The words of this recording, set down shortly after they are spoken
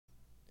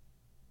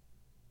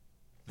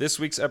This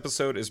week's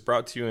episode is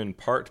brought to you in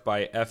part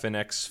by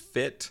FNX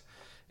Fit,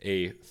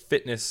 a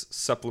fitness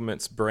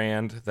supplements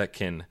brand that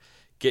can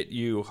get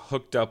you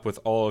hooked up with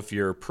all of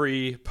your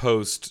pre,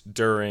 post,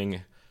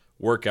 during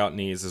workout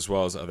needs, as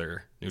well as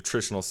other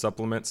nutritional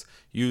supplements.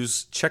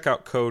 Use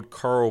checkout code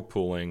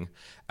carlpooling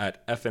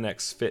at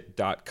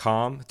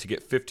fnxfit.com to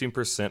get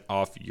 15%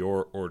 off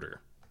your order.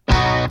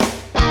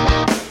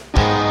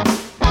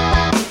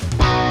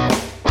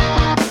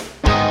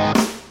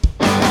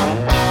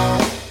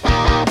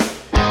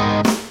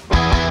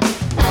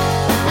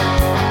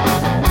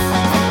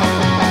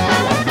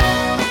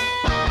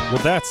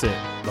 Well, that's it.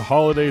 The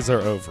holidays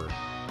are over.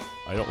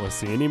 I don't want to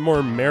see any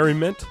more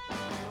merriment.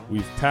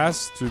 We've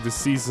passed through the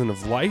season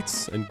of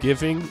lights and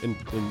giving and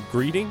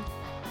greeting,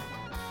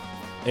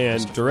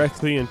 and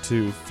directly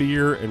into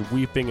fear and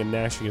weeping and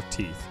gnashing of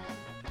teeth.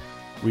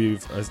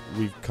 We've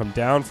come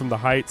down from the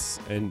heights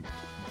and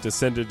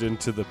descended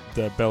into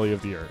the belly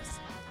of the earth.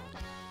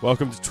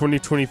 Welcome to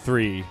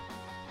 2023,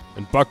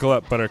 and buckle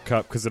up,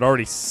 Buttercup, because it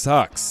already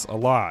sucks a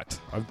lot.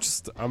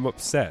 I'm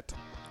upset,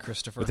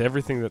 Christopher, with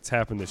everything that's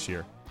happened this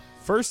year.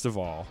 First of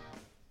all,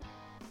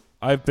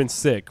 I've been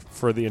sick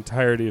for the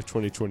entirety of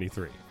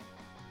 2023,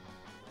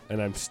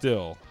 and I'm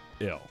still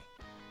ill.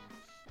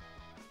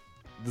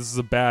 This is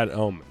a bad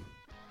omen.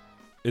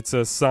 It's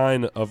a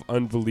sign of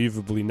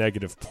unbelievably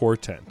negative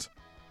portent.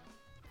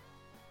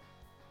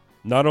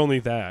 Not only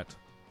that,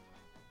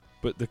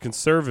 but the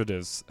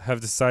conservatives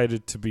have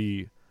decided to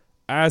be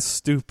as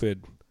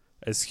stupid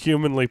as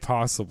humanly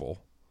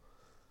possible,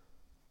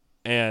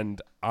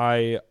 and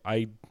I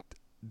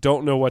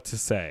don't know what to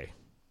say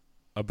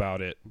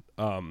about it,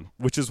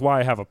 which is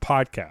why I have a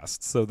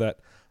podcast, so that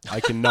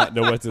I can not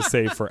know what to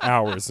say for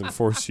hours and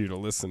force you to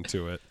listen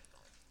to it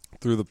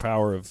through the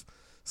power of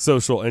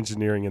social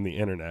engineering and the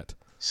internet.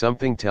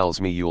 Something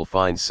tells me you'll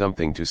find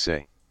something to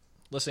say.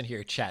 listen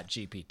here, Chat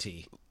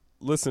GPT.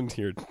 Listen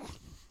here.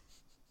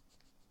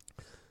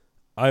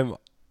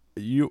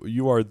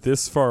 You are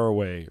this far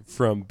away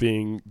from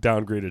being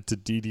downgraded to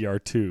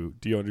DDR2.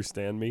 Do you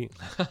understand me?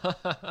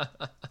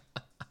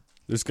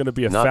 There's going to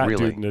be a Not fat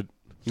really. dude in a...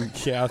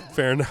 Yeah,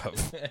 fair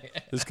enough.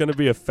 There's going to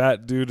be a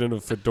fat dude in a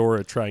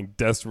fedora trying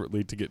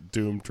desperately to get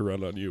Doom to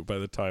run on you by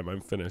the time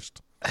I'm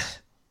finished.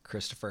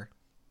 Christopher,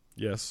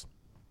 Yes.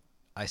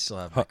 I still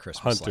have my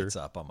Christmas Hunter. lights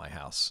up on my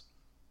house.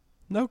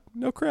 No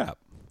crap.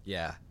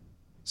 Yeah.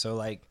 So,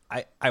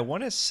 I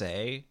want to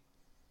say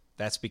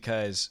that's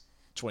because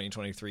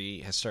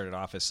 2023 has started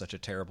off as such a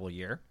terrible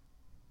year.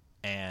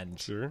 And,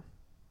 Sure.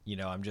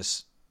 I'm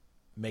just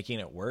making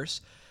it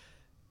worse.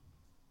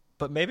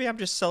 But maybe I'm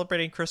just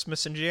celebrating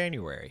Christmas in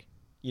January.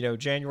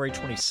 January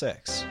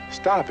 26th.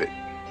 Stop it.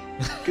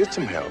 Get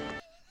some help.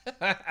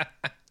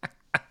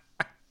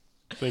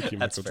 Thank you,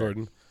 That's Michael fair.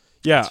 Jordan.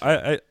 Yeah,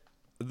 I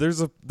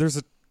there's a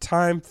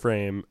time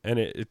frame, and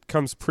it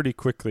comes pretty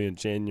quickly in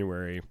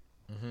January,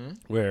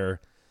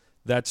 where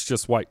that's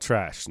just white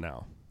trash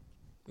now.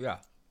 Yeah.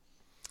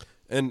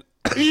 And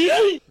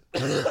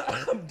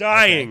I'm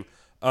dying.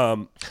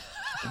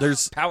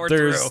 There's Power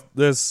there's through.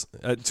 this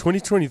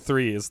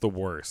 2023 is the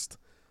worst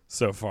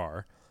so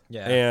far.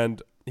 Yeah.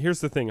 And here's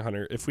the thing,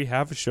 Hunter. If we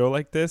have a show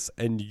like this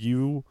and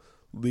you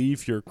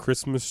leave your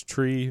Christmas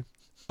tree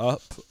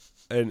up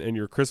and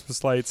your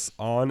Christmas lights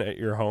on at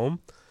your home,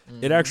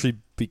 it actually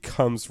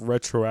becomes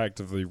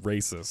retroactively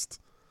racist.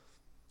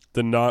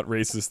 The not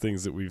racist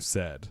things that we've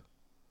said.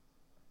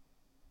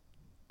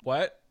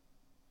 What?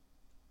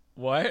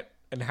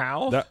 And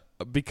how?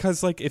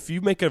 Because if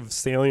you make a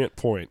salient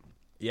point,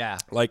 Yeah.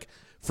 like,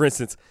 for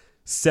instance,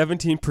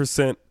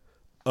 17%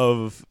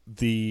 of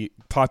the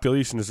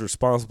population is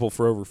responsible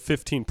for over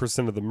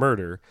 15% of the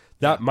murder.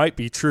 That might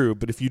be true,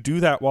 but if you do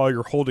that while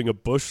you're holding a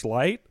bush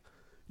light,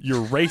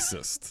 you're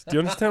racist. Do you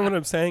understand what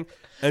I'm saying?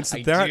 And so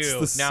I that's do.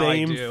 the Now I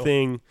same do.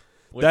 thing.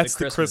 With That's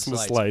the the Christmas Christmas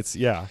lights. lights.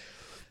 Yeah.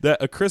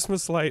 That a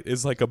Christmas light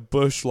is like a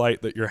bush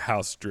light that your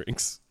house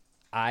drinks.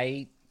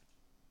 I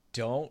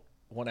don't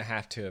want to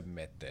have to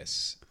admit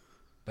this,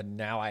 but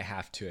now I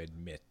have to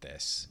admit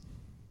this.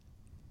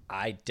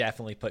 I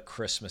definitely put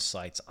Christmas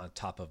lights on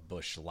top of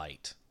Bush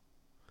Light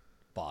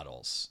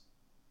bottles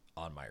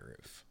on my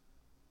roof.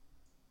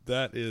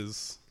 That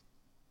is...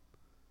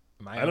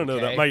 Am I I don't know.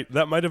 okay?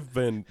 That might have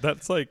been...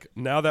 That's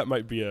now that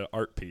might be an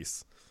art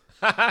piece.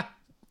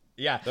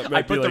 Yeah, that might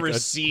I put be the like a-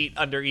 receipt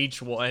under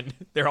each one.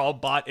 They're all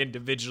bought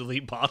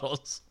individually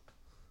bottles.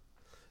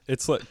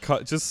 It's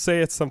just say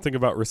it's something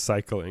about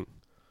recycling.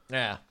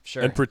 Yeah,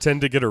 sure. And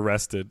pretend to get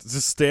arrested.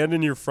 Just stand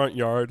in your front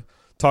yard,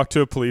 talk to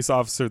a police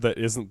officer that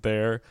isn't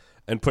there,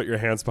 and put your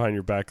hands behind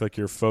your back like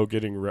you're faux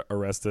getting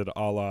arrested,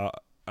 a la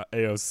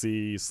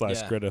AOC /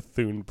 Yeah. Greta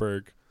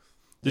Thunberg.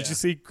 Did Yeah. you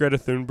see Greta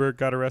Thunberg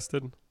got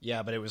arrested?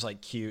 Yeah, but it was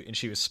cute, and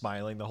she was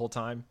smiling the whole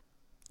time.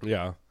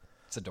 Yeah.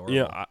 It's adorable.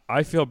 Yeah,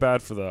 I feel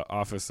bad for the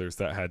officers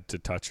that had to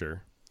touch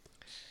her.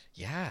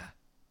 Yeah.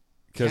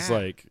 Because,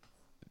 Yeah.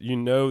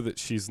 that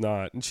she's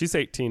not... And she's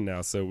 18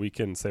 now, so we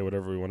can say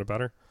whatever we want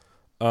about her.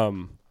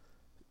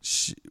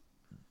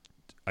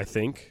 I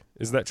think.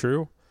 Is that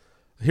true?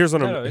 Here's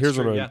what No, it's here's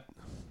true, what yeah.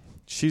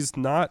 she's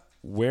not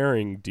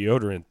wearing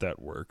deodorant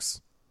that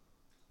works.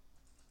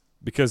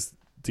 Because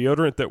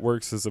deodorant that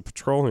works is a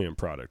petroleum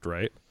product,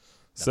 right?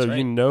 So right.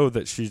 you know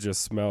that she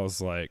just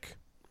smells like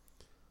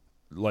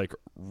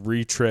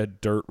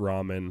retread dirt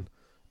ramen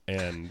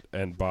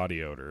and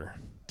body odor.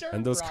 Dirt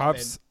and those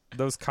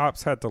ramen.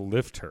 cops had to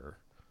lift her.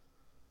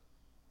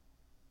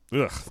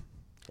 Ugh.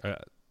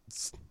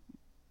 It's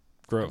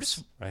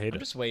gross. I hate I'm it.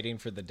 just waiting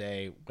for the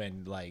day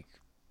when like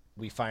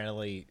we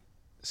finally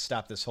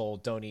stop this whole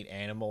don't eat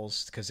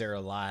animals because they're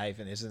alive,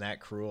 and isn't that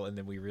cruel? And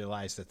then we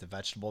realize that the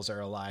vegetables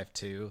are alive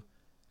too,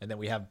 and then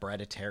we have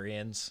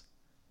breaditarians.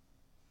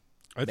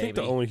 I think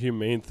the maybe. only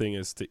humane thing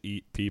is to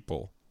eat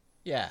people.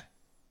 Yeah.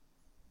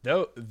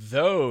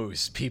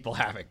 Those people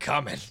have it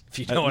coming, if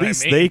you know At what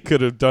least I mean. they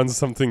could have done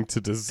something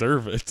to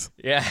deserve it.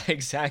 Yeah,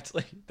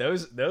 exactly.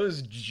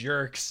 Those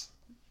jerks.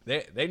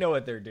 They know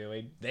what they're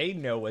doing. They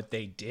know what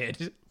they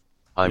did.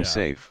 I'm Yeah.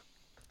 safe.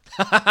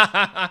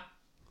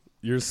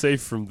 You're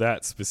safe from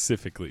that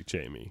specifically,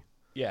 Jamie.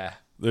 Yeah.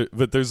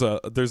 But there's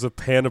a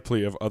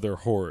panoply of other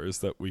horrors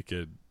that we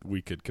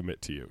could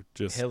commit to you.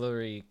 Just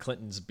Hillary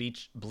Clinton's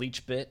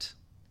bleach bit.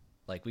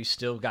 Like, we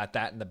still got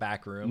that in the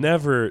back room.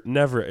 never.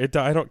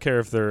 I don't care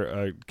if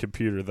they're a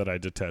computer that I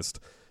detest.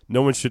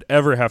 No one should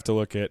ever have to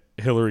look at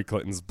Hillary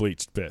Clinton's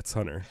bleached bits,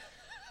 Hunter.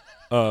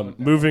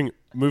 Moving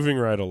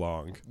right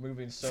along.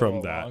 Moving so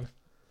from that. along.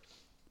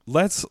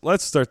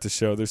 Let's start the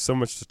show. There's so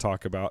much to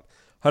talk about.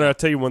 Hunter, I'll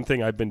tell you one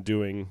thing I've been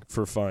doing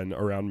for fun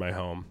around my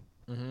home.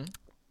 Mm-hmm.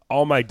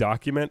 All my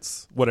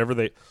documents, whatever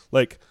they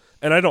like,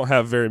 and I don't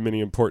have very many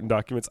important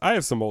documents. I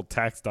have some old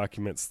tax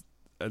documents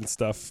and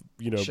stuff,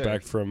 Sure.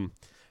 back from,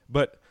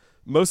 but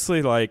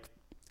mostly like,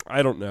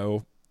 I don't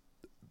know,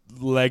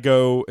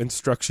 Lego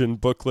instruction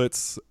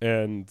booklets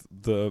and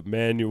the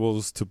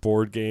manuals to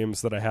board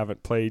games that I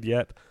haven't played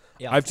yet.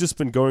 Yeah. I've just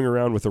been going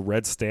around with a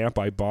red stamp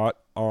I bought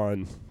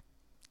on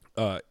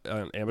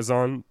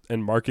Amazon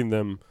and marking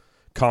them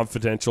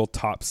confidential,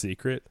 top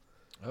secret,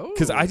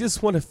 because I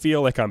just want to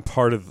feel like I'm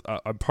part of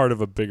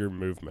a bigger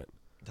movement.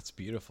 That's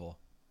beautiful.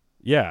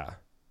 Yeah,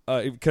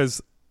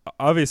 because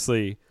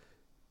obviously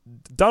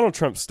Donald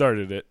Trump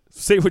started it.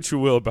 Say what you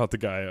will about the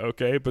guy,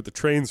 okay, but the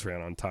trains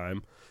ran on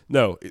time.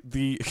 No,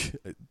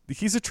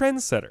 he's a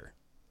trendsetter.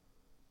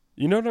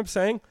 You know what I'm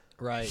saying?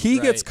 Right. He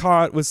gets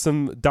caught with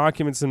some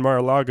documents in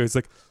Mar-a-Lago. He's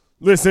like,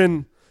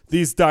 listen,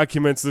 these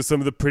documents are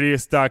some of the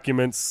prettiest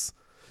documents.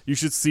 You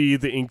should see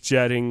the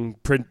inkjetting,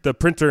 the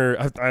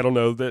printer. I don't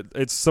know, that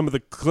it's some of the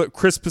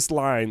crispest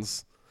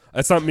lines.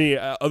 That's not me.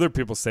 Other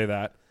people say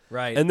that.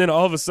 Right. And then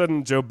all of a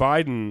sudden, Joe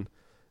Biden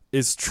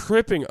is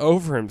tripping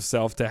over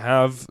himself to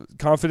have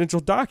confidential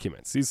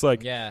documents. He's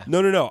like, Yeah.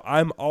 no,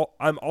 I'm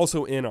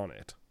also in on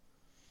it.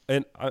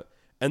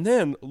 And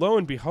then lo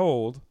and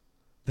behold,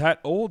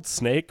 that old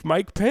snake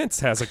Mike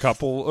Pence has a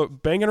couple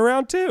banging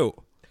around too.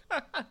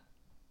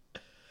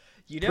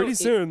 Pretty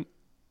soon.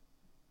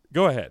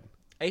 Go ahead.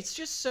 It's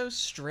just so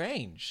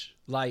strange.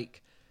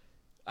 Like,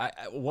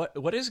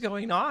 what is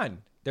going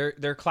on?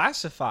 They're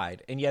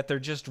classified, and yet they're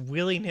just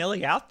willy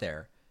nilly out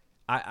there.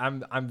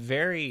 I'm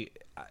very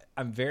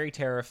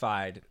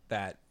terrified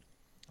that.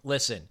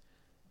 Listen,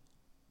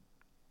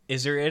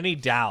 is there any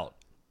doubt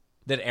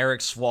that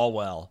Eric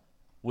Swalwell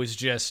was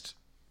just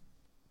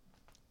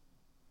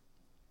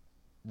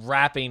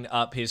wrapping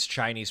up his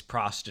Chinese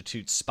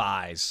prostitute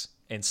spies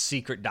and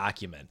secret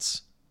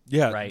documents?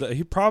 Yeah, Right.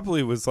 He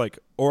probably was like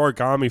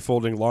origami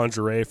folding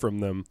lingerie from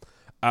them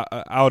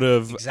out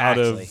of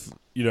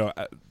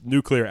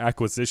nuclear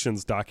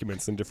acquisitions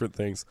documents and different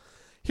things.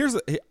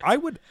 I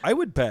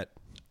would bet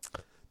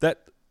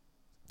that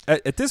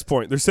at this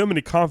point there's so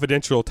many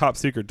confidential top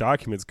secret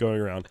documents going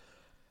around.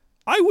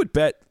 I would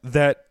bet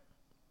that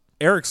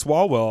Eric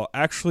Swalwell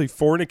actually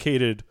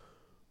fornicated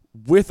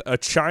with a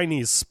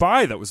Chinese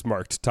spy that was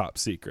marked top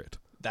secret.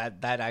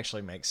 That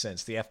actually makes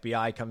sense. The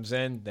FBI comes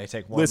in, they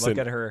take one Listen, look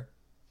at her,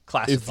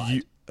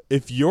 classified.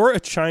 If you're a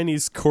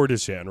Chinese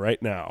courtesan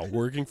right now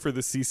working for the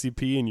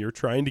CCP and you're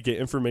trying to get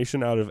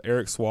information out of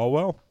Eric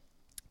Swalwell,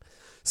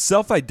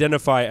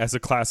 self-identify as a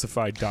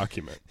classified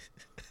document.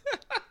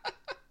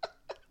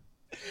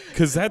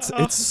 Because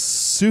it's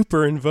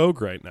super in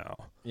vogue right now.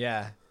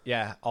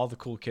 Yeah, all the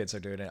cool kids are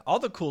doing it. All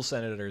the cool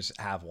senators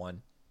have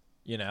one,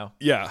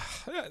 Yeah,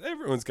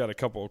 everyone's got a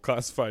couple of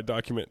classified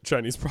document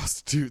Chinese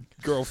prostitute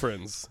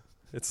girlfriends.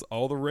 It's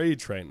all the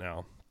rage right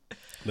now.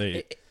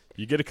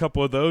 You get a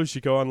couple of those,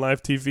 you go on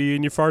live TV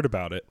and you fart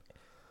about it.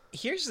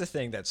 Here's the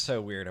thing that's so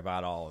weird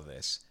about all of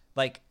this.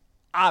 Like,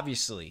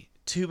 obviously,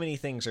 too many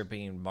things are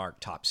being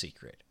marked top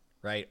secret,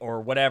 right? Or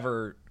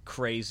whatever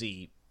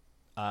crazy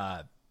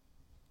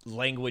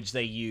language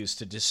they use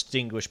to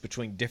distinguish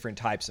between different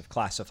types of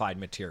classified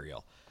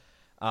material.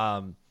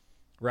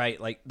 Right?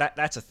 Like,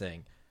 that's a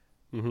thing.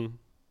 Mm-hmm.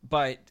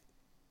 But,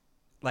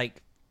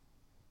 like,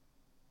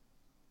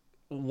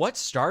 what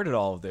started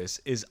all of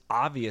this is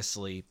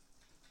obviously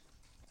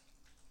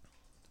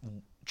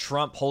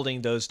Trump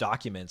holding those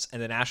documents and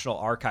the National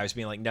Archives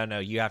being like, no,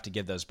 you have to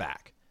give those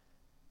back.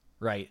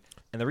 Right?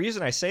 And the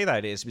reason I say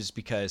that is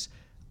because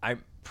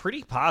I'm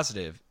pretty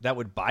positive that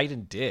what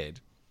Biden did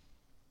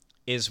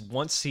is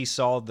once he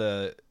saw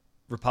the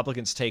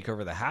Republicans take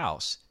over the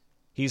House,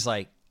 he's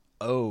like,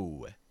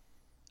 oh,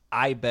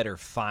 I better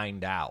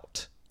find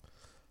out.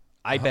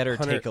 I better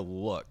Hunter, take a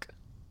look.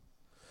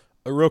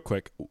 Real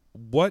quick,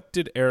 what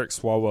did Eric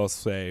Swalwell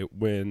say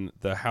when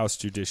the House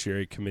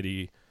Judiciary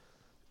Committee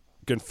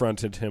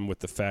confronted him with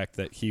the fact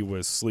that he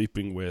was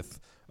sleeping with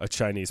a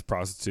Chinese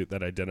prostitute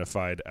that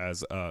identified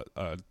as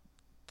a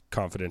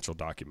confidential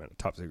document, a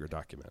top secret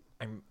document?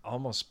 I'm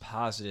almost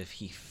positive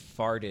he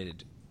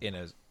farted in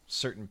a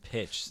certain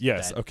pitch.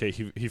 Yes, okay,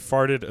 he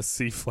farted a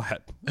C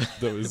flat.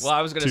 Well,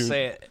 I was going to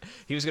say it.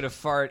 He was going to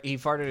fart. He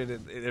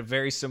farted in a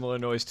very similar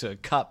noise to a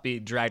cup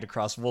being dragged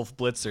across Wolf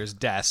Blitzer's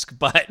desk,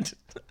 but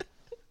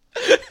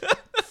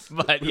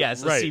but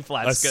yes, a C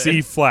flat's good. A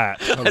C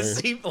flat. A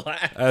C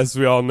flat. As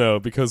we all know,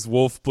 because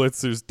Wolf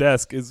Blitzer's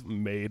desk is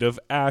made of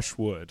ash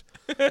wood.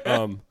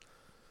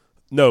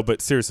 No,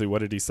 but seriously, what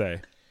did he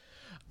say?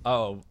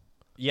 Oh,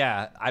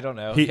 yeah, I don't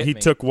know. He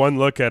took one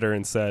look at her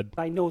and said,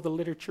 I know the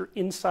literature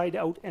inside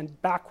out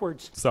and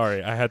backwards.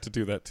 sorry, I had to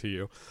do that to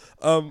you.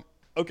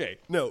 Okay,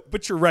 no,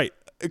 but you're right.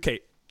 Okay,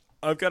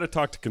 I've got to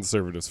talk to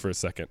conservatives for a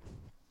second.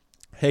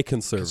 Hey,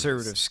 conservatives.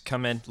 Conservatives,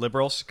 come in.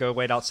 Liberals, go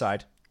wait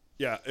outside.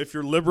 Yeah, if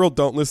you're liberal,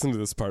 don't listen to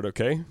this part,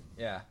 okay?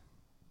 Yeah.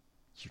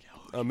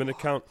 I'm gonna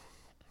count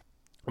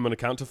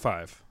to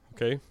 5,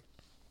 okay?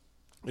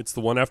 It's the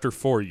one after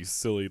 4, you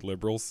silly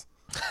liberals.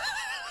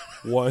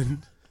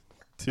 1,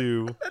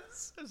 2,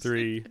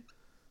 3,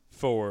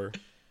 4,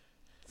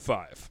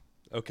 5.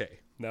 Okay,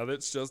 now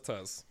that's just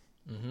us.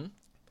 Mm-hmm.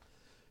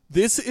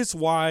 This is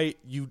why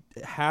you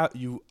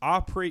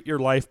operate your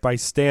life by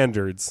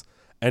standards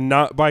and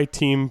not by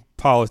team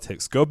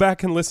politics. Go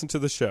back and listen to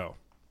the show.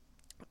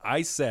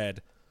 I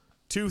said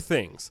 2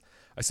 things.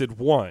 I said,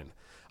 1,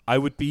 I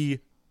would be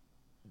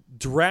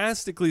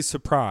drastically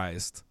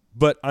surprised,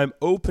 but I'm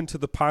open to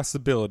the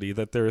possibility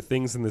that there are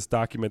things in this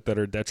document that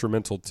are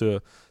detrimental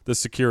to the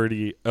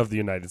security of the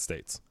United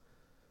States.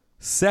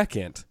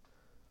 Second,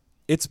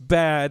 it's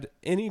bad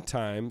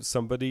anytime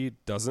somebody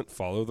doesn't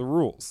follow the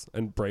rules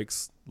and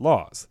breaks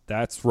laws.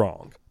 That's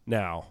wrong.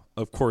 Now,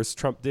 of course,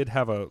 Trump did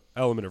have an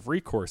element of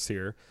recourse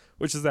here,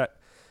 which is that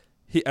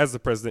he, as the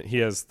president, he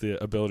has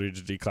the ability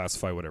to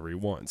declassify whatever he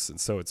wants. And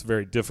so it's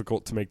very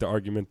difficult to make the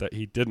argument that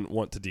he didn't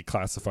want to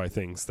declassify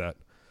things that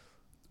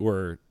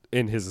were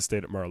in his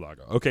estate at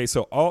Mar-a-Lago. Okay,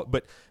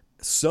 but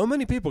so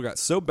many people got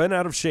so bent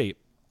out of shape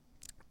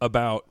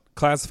about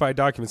classified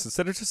documents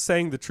instead of just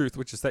saying the truth,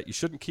 which is that you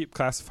shouldn't keep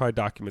classified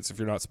documents if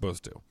you're not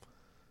supposed to.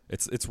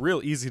 It's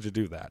real easy to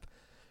do that.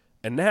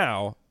 And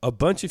now a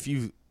bunch of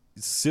you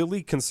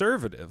silly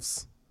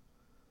conservatives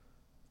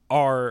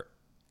are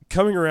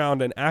coming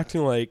around and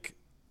acting like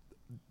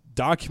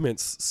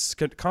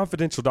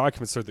confidential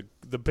documents are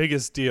the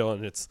biggest deal,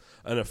 and it's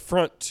an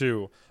affront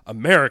to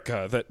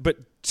America. But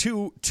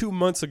two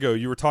months ago,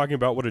 you were talking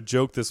about what a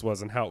joke this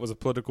was and how it was a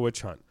political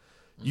witch hunt.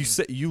 Mm-hmm. You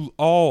said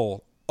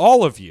all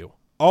of you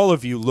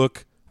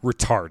look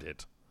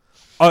retarded.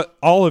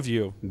 All of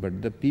you.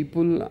 But the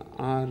people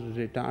are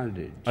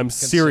retarded. I'm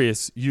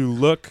serious. You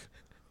look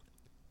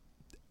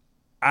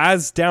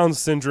as Down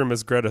syndrome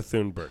as Greta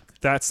Thunberg.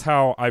 That's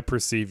how I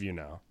perceive you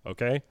now.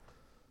 Okay.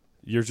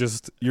 You're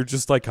just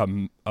like a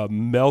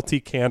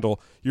melty candle.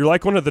 You're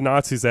like one of the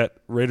Nazis at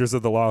Raiders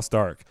of the Lost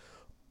Ark.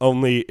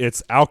 Only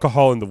it's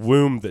alcohol in the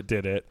womb that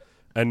did it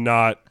and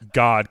not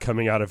God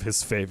coming out of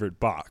his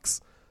favorite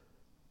box.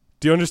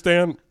 Do you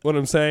understand what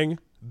I'm saying?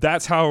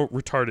 That's how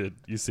retarded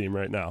you seem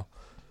right now.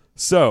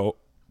 So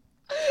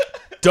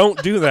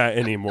don't do that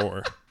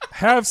anymore.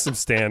 Have some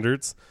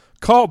standards.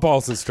 Call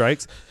balls and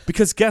strikes,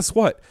 because guess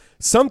what?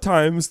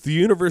 Sometimes the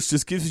universe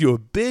just gives you a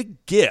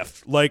big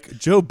gift, like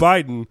Joe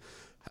Biden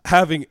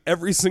having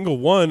every single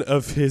one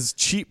of his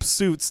cheap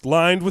suits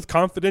lined with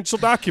confidential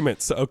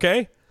documents,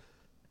 okay?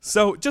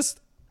 So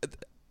just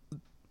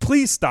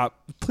please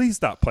stop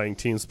playing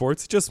team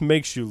sports. It just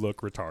makes you look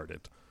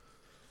retarded.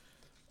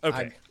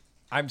 Okay.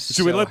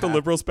 Should we let the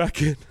liberals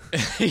back in?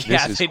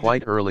 Yeah, This is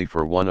quite early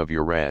for one of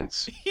your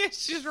rants. Yeah,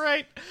 she's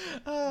right.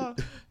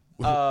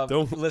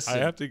 Don't listen.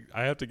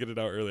 I have to get it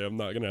out early. I'm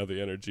not going to have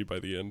the energy by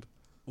the end.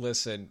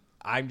 Listen,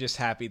 I'm just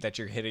happy that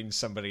you're hitting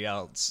somebody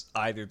else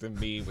other than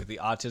me with the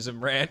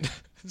autism rant.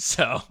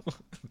 So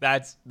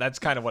that's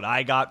kind of what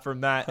I got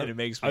from that, and it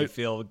makes me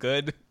feel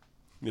good.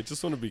 I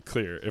just want to be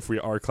clear if we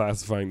are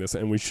classifying this,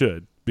 and we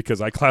should, because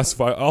I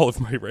classify all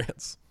of my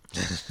rants,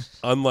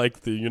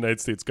 unlike the United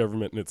States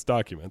government and its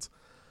documents.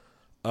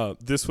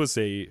 This was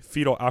a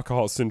fetal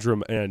alcohol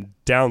syndrome and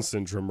Down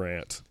syndrome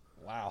rant.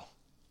 Wow.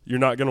 You're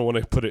not going to want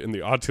to put it in the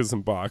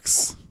autism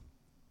box.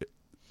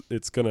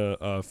 It's going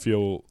to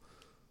feel...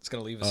 It's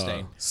gonna leave a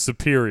stain.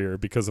 Superior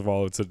because of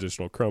all its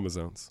additional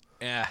chromosomes.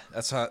 Yeah,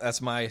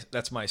 that's my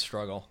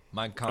struggle.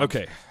 Mein Kampf.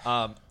 Okay.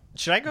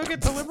 Should I go get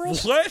the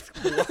liberals? What?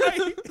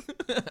 Why?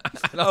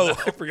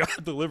 I forgot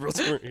the liberals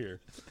weren't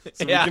here,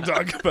 so we can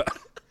talk about.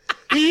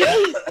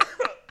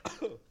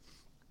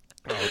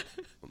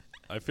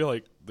 I feel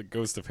like the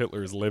ghost of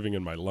Hitler is living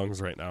in my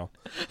lungs right now.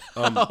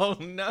 Oh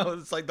no,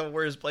 it's like the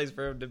worst place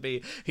for him to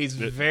be. He's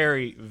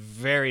very,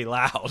 very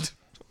loud.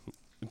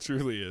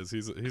 truly is.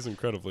 He's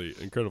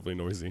incredibly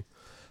noisy.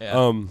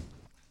 Yeah.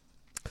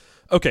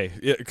 Okay,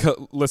 yeah,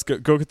 let's go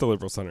get the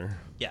Liberal Center.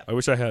 Yeah. I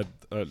wish I had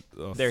a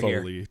They're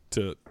here. Foley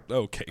to.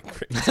 Okay,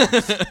 great.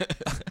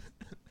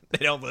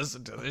 They don't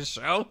listen to this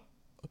show.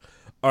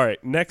 All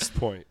right, next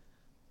point.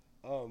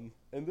 And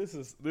this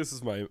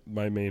is my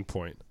main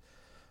point.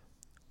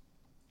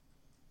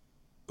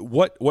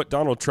 What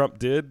Donald Trump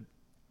did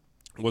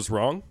was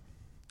wrong.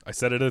 I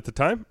said it at the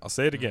time. I'll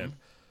say it again.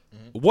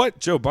 What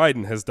Joe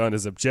Biden has done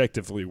is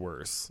objectively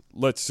worse.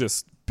 Let's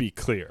just be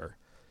clear.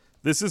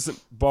 This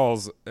isn't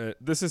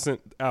this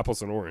isn't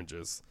apples and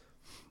oranges.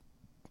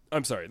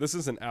 I'm sorry. This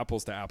isn't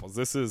apples to apples.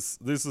 This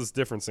is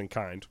difference in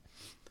kind.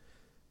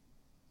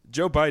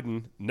 Joe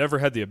Biden never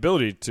had the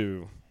ability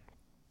to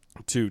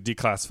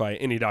declassify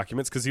any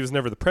documents because he was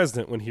never the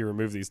president when he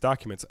removed these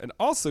documents. And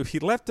also, he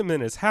left them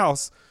in his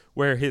house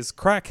where his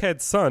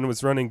crackhead son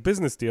was running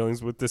business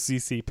dealings with the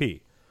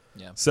CCP.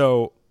 Yeah.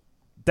 So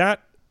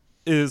that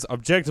is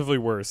objectively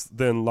worse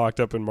than locked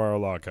up in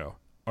Mar-a-Lago.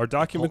 Are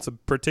documents a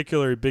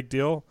particularly big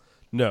deal?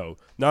 No,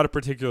 not a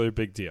particularly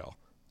big deal.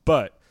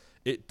 But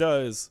it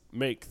does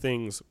make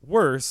things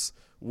worse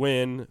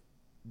when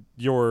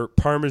your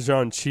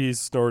Parmesan cheese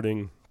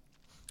snorting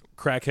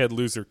crackhead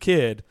loser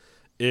kid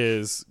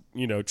is,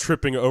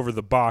 tripping over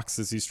the box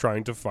as he's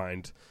trying to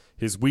find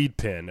his weed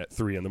pen at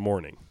 3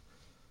 a.m.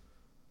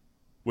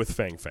 with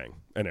Fang Fang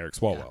and Eric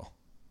Swalwell.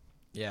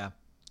 Yeah.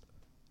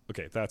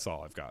 Okay, that's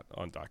all I've got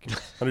on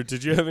documents. Hunter,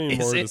 did you have any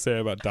more to say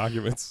about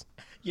documents?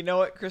 You know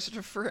what,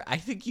 Christopher? I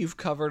think you've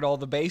covered all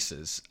the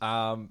bases.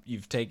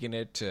 You've taken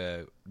it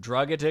to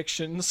drug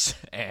addictions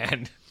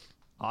and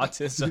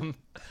autism.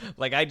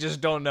 I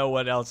just don't know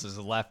what else is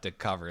left to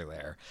cover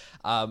there.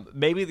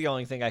 Maybe the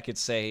only thing I could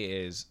say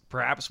is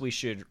perhaps we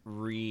should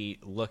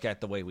re-look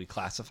at the way we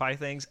classify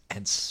things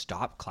and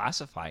stop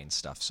classifying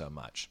stuff so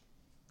much.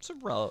 It's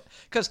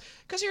because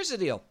here's the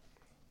deal.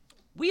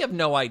 We have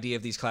no idea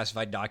if these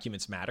classified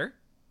documents matter.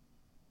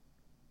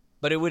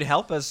 But it would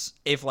help us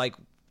if,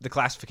 the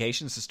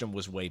classification system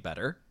was way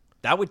better.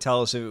 That would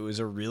tell us if it was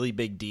a really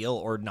big deal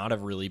or not a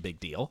really big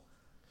deal.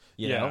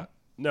 You know?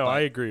 No, I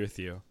agree with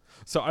you.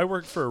 So I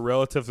work for a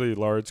relatively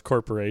large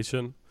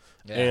corporation,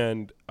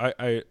 and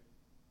I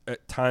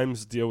at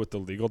times deal with the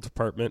legal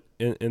department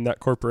in that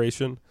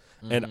corporation,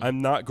 and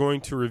I'm not going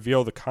to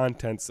reveal the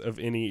contents of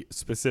any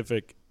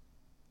specific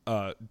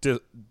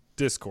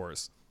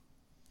discourse.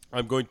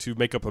 I'm going to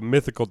make up a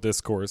mythical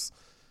discourse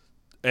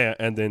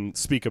and then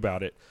speak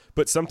about it.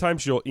 But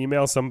sometimes you'll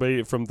email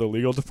somebody from the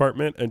legal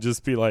department and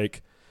just be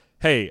like,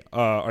 hey,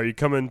 are you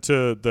coming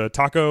to the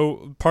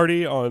taco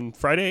party on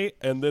Friday?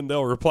 And then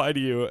they'll reply to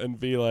you and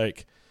be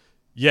like,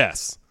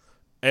 yes.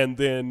 And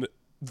then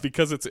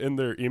because it's in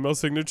their email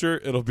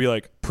signature, it'll be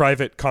like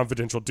private,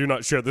 confidential, do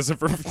not share this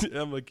information.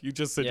 I'm like, you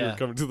just said you were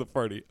coming to the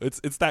party. It's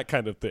that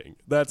kind of thing.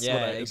 That's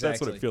that's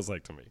what it feels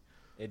like to me.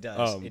 It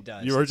does. It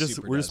does.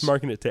 We're just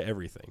marking it to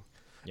everything.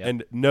 Yep.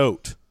 And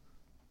note,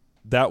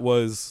 that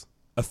was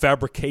a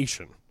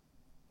fabrication.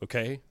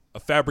 Okay? A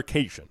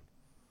fabrication.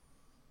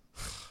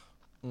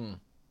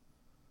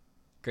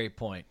 Great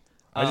point.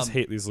 I just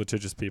hate these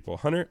litigious people.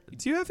 Hunter,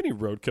 do you have any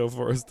roadkill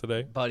for us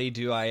today? Buddy,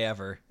 do I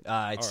ever.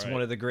 It's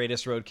one of the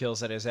greatest roadkills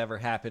that has ever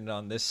happened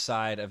on this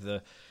side of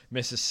the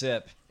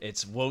Mississippi.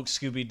 It's woke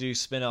Scooby-Doo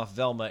spinoff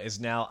Velma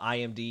is now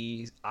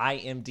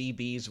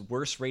IMDb's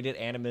worst rated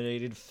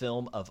animated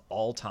film of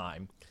all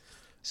time.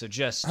 So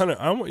just... Hunter,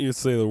 I want you to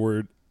say the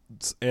word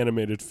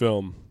animated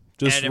film.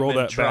 Just roll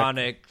that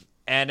back.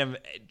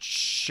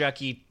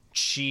 Chuck E.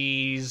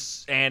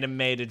 Cheese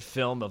animated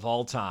film of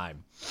all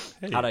time.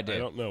 Hey, How'd I do? I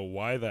don't know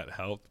why that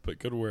helped, but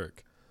good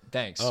work.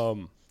 Thanks.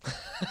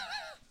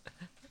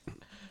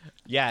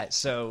 Yeah,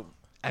 so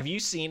have you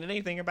seen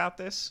anything about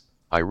this?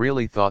 I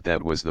really thought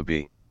that was the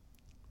B.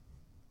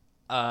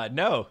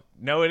 No,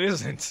 it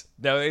isn't.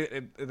 No,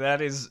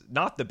 that is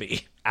not the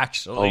B,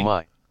 actually. Oh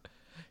my.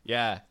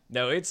 Yeah,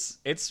 no, it's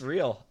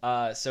real.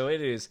 So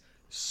it is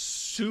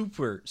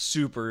super,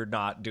 super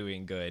not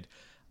doing good.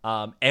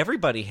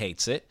 Everybody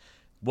hates it.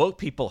 Woke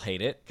people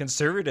hate it.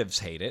 Conservatives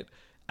hate it.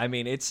 I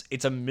mean,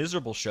 it's a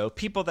miserable show.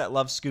 People that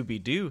love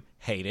Scooby-Doo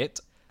hate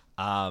it.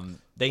 Let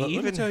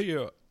me tell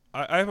you,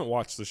 I haven't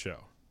watched the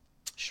show.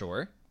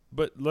 Sure.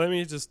 But let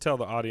me just tell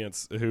the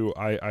audience who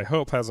I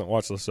hope hasn't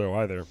watched the show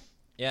either.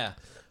 Yeah.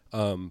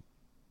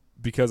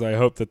 Because I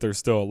hope that they're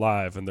still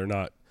alive and they're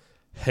not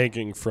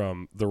hanging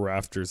from the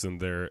rafters in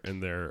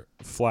their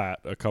flat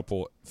a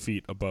couple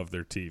feet above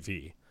their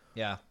TV.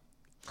 Yeah.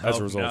 As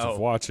a result of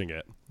watching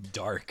it.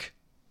 Dark.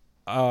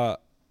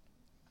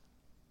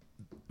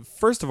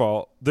 First of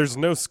all, there's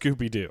no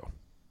Scooby-Doo.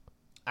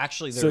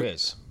 Actually, there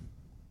is.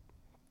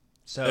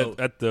 So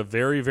at the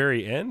very,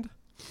 very end?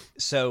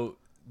 So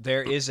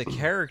there is a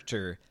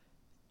character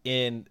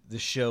in the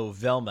show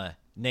Velma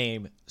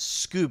named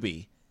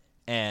Scooby,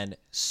 and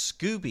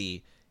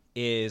Scooby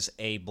is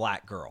a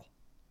black girl.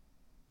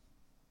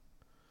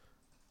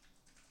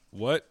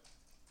 What?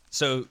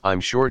 So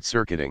I'm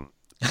short-circuiting.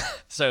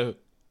 So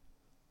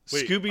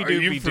wait, Scooby-Doo are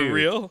you for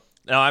real?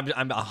 No, I'm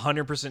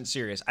 100%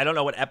 serious. I don't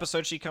know what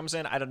episode she comes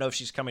in. I don't know if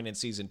she's coming in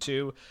season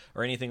 2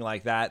 or anything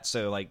like that.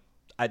 So like,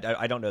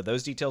 I don't know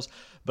those details.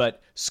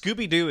 But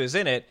Scooby-Doo is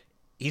in it.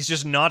 He's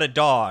just not a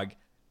dog,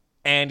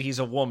 and he's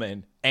a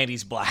woman, and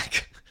he's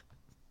black.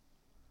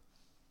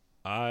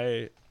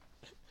 I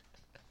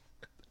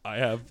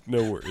have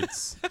no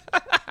words.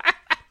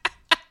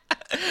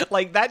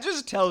 Like, that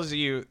just tells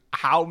you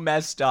how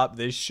messed up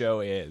this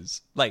show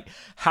is. Like,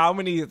 how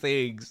many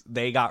things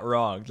they got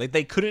wrong. Like,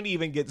 they couldn't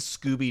even get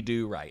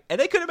Scooby-Doo right. And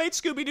they could have made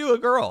Scooby-Doo a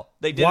girl.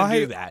 They didn't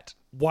do that.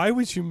 Why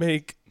would you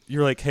make...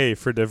 You're like, hey,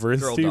 for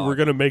diversity, we're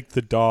going to make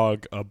the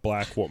dog a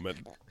black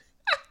woman.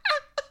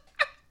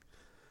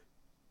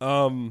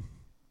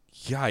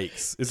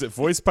 Yikes. Is it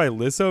voiced by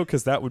Lizzo?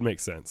 Because that would make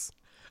sense.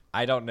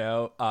 I don't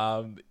know.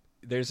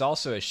 There's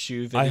also a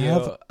shoe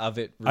video of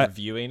it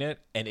reviewing it,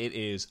 and it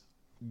is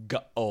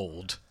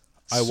old.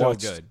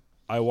 Good.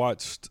 I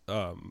watched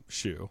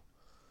Shoe.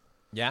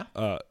 Yeah?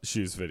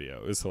 Shoe's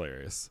video. It was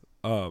hilarious.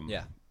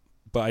 Yeah.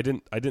 But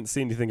I didn't see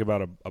anything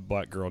about a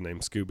black girl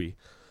named Scooby.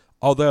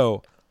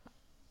 Although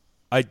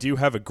I do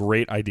have a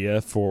great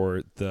idea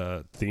for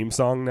the theme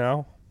song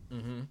now.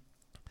 Mm-hmm.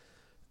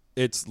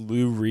 It's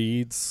Lou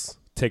Reed's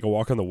Take a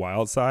Walk on the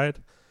Wild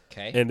Side.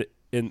 Okay.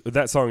 And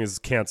that song is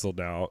canceled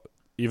now,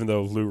 even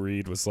though Lou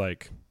Reed was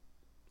like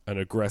an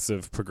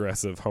aggressive,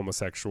 progressive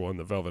homosexual in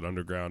the Velvet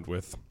Underground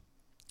with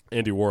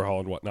Andy Warhol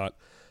and whatnot.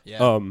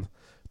 Yeah.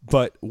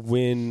 But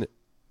when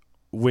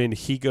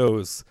he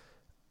goes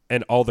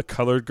and all the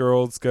colored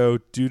girls go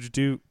doo doo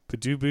doo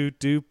ba-doo boo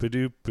doo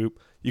ba-doo boop,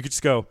 you could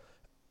just go,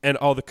 and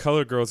all the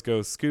colored girls go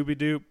Scooby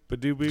Doo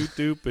ba-doo boo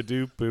doo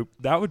ba-doo boop.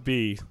 That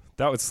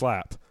would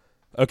slap.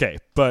 Okay,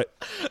 but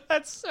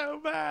that's so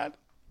bad.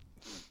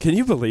 Can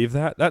you believe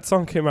that? That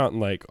song came out in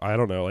like, I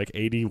don't know, like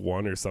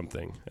 81 or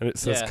something, and it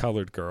says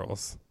colored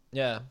girls.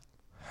 Yeah.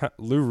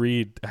 Lou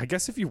Reed, I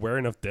guess if you wear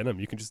enough denim,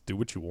 you can just do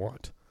what you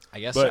want. I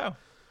guess so.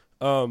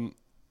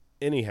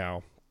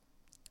 Anyhow,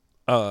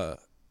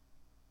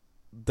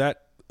 that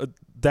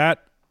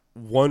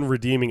one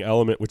redeeming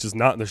element, which is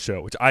not in the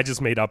show, which I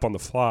just made up on the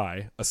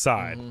fly,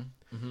 aside,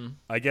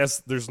 I guess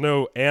there's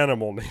no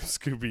animal named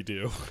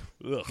Scooby-Doo.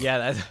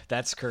 Yeah,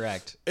 that's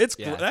correct.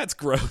 That's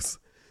gross.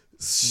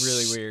 It's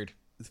really weird.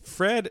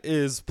 Fred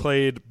is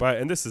played by,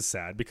 and this is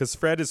sad, because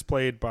Fred is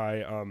played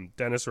by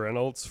Dennis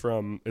Reynolds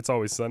from It's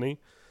Always Sunny.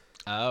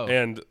 Oh.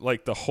 And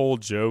like the whole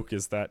joke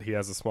is that he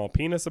has a small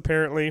penis,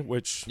 apparently,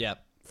 which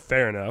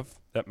fair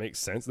enough. That makes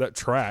sense. That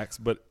tracks,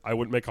 but I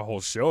wouldn't make a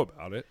whole show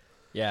about it.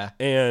 Yeah.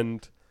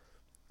 And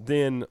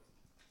then,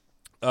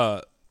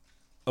 of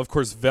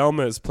course,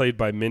 Velma is played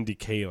by Mindy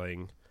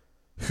Kaling,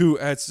 who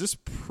has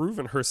just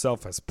proven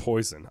herself as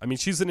poison. I mean,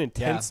 she's an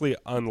intensely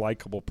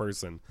unlikable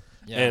person.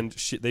 Yeah. And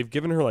they've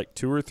given her like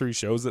 2 or 3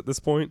 shows at this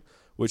point,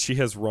 which she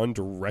has run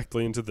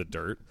directly into the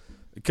dirt.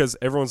 Because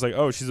everyone's like,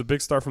 oh, she's a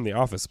big star from The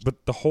Office.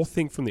 But the whole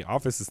thing from The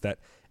Office is that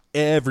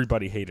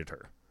everybody hated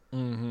her.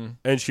 Mm-hmm.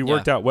 And she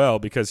worked out well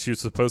because she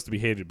was supposed to be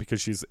hated because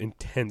she's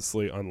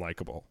intensely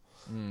unlikable.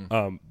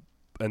 And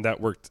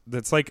that worked.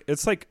 It's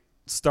like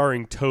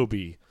starring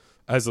Toby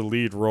as a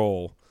lead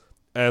role,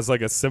 as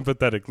like a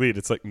sympathetic lead.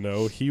 It's like,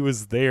 no, he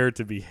was there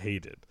to be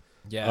hated.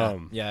 Yeah.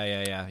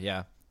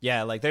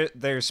 Yeah, like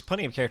there's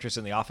plenty of characters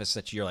in The Office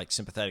that you're like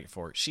sympathetic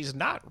for. She's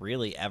not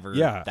really ever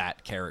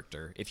that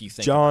character, if you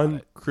think John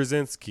about it.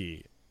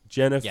 Krasinski,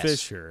 Jenna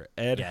Fisher,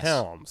 Ed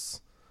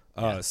Helms,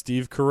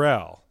 Steve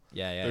Carell.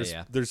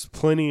 There's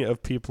plenty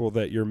of people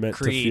that you're meant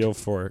to feel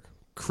for.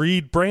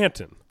 Creed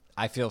Bratton.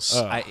 I feel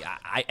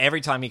I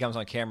every time he comes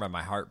on camera,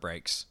 my heart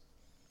breaks.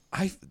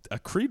 A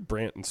Creed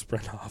Bratton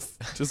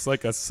spinoff, just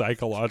like a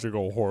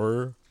psychological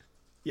horror.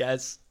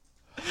 Yes.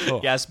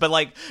 Yes, but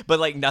like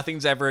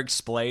nothing's ever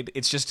explained.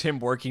 It's just him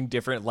working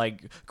different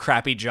like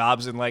crappy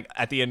jobs, and like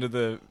at the end of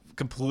the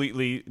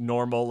completely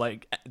normal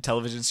like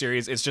television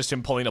series, it's just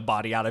him pulling a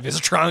body out of his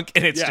trunk,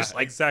 and it's just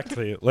like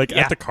exactly like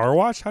at the car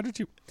wash. How did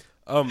you?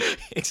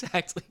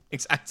 Exactly.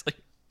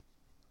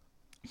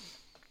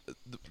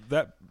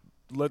 That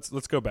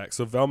let's go back.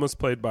 So Velma's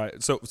played by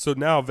so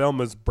now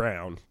Velma's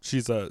brown.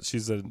 She's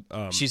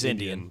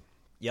Indian.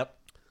 Yep.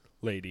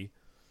 Lady.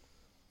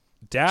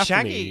 Daphne.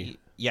 Shaggy.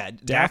 Yeah,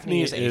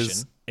 Daphne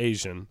is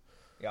Asian.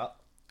 Yeah.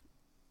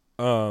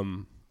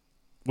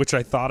 Which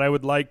I thought I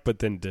would like, but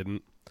then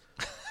didn't.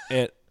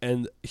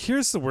 and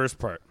here's the worst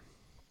part.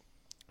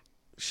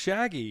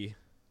 Shaggy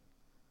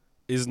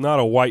is not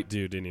a white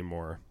dude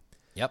anymore.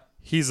 Yep.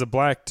 He's a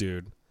black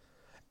dude.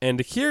 And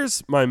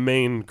here's my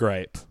main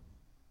gripe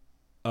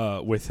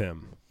with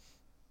him.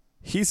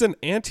 He's an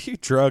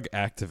anti-drug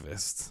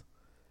activist.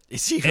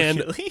 Is he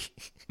really?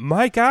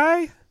 My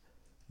guy,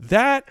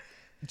 that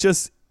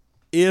just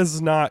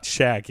is not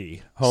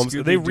Shaggy Holmes.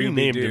 They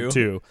renamed him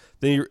too.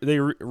 They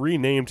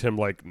renamed him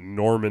like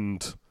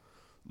Normrod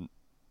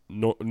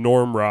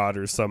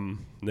or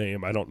some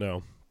name. I don't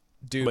know.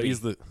 Doobie. But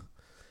he's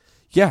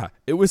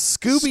it was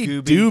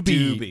Scooby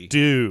Dooby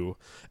Doo.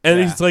 And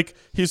he's like,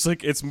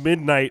 it's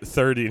midnight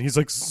 30, and he's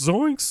like,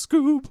 Zoink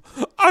Scoob,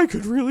 I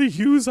could really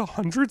use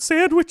 100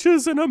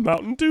 sandwiches and a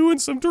Mountain Dew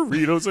and some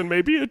Doritos and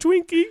maybe a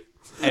Twinkie.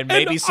 and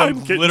maybe And some I'm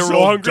getting so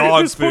literal hungry at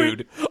dog this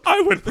point, food.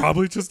 I would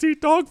probably just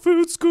eat dog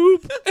food,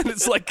 Scoop. And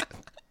it's like,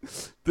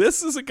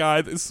 this is a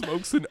guy that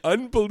smokes an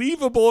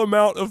unbelievable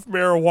amount of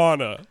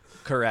marijuana.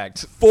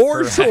 Correct.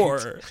 For Correct.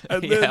 sure.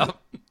 And then, Yeah.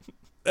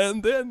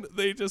 and then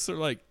they just are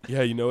like,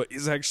 yeah, you know what?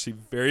 He's actually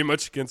very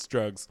much against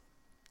drugs.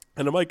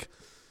 And I'm like,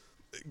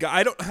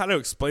 I don't know how to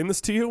explain this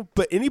to you,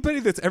 but anybody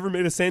that's ever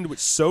made a sandwich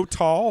so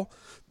tall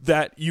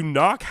that you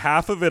knock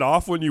half of it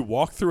off when you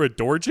walk through a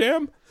door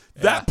jam,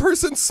 that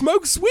person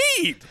smokes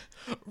weed.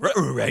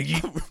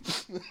 Reggie.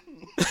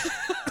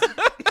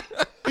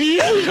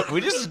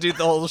 We just do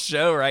the whole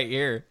show right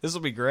here. This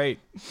will be great.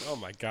 Oh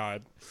my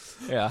God.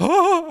 Yeah.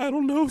 Oh, I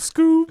don't know,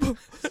 Scoop.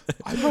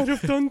 I might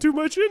have done too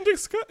much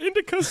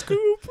indica,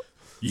 Scoop.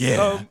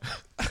 Yeah.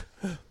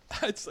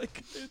 It's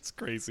like, it's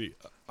crazy.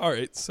 All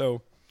right,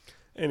 so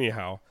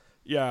anyhow,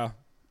 yeah,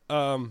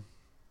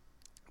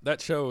 that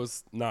show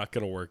is not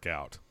going to work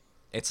out.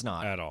 It's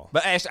not At all.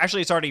 But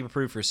actually, it's already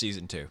approved for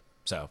season 2.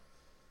 So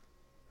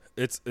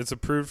It's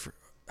approved.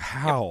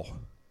 How?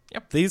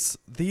 Yep.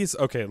 These.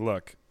 Okay,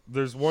 look.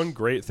 There's one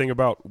great thing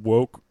about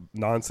woke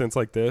nonsense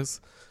like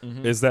this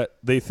is that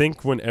they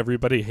think when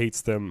everybody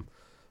hates them,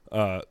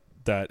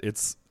 that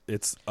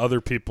it's other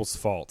people's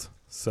fault.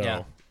 So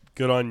Yeah.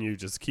 good on you.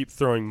 Just keep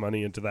throwing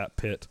money into that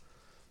pit.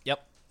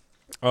 yep.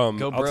 Go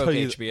Go broke,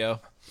 HBO.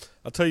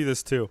 I'll tell you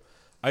this too.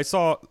 I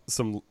saw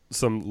some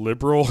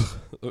liberal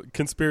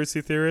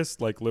conspiracy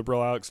theorists like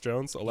liberal Alex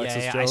Jones,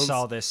 Alexis Yeah, Jones.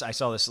 I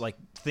saw this like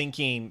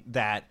thinking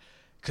that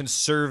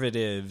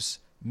conservatives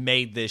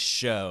made this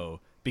show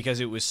because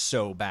it was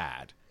so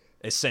bad.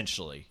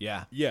 Essentially,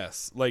 yeah.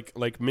 Yes, like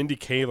Mindy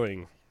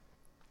Kaling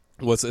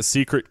was a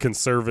secret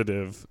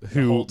conservative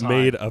who whole time.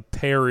 made a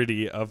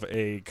parody of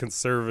a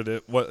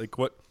conservative what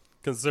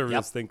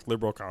conservatives Yep. think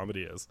liberal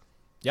comedy is.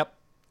 Yep.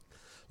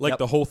 Like Yep.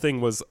 the whole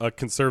thing was a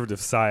conservative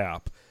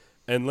psyop.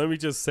 And let me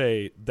just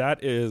say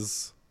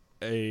that's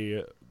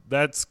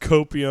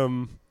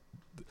copium.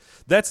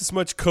 That's as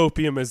much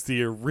copium as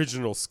the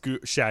original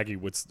Shaggy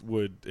would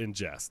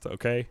ingest,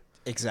 okay?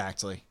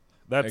 Exactly.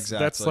 That's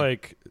Exactly.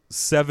 like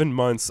 7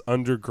 months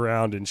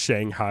underground in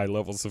Shanghai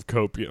levels of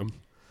copium.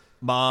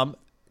 Mom,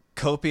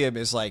 copium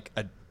is like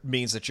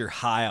means that you're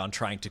high on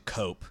trying to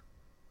cope.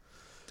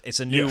 It's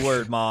a new Yeah.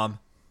 word, Mom.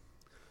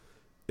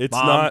 It's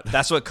Mom, not.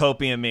 that's what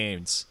copium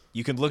means.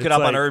 You can look it It's up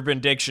on like- Urban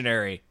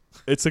Dictionary.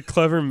 It's a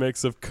clever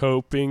mix of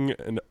coping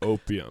and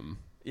opium.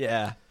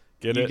 Yeah.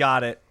 Get you it?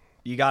 got it.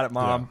 You got it,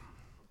 Mom.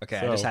 Okay,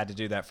 I just So- had to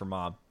do that for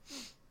Mom.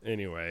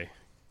 Anyway,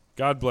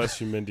 God bless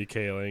you, Mindy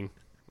Kaling.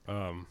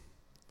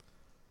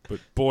 But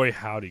boy,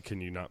 howdy,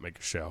 can you not make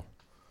a show?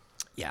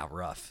 Yeah,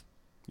 rough.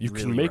 You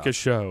Really can make a rough.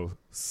 show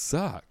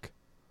suck,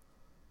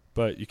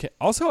 but you can't.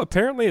 Also,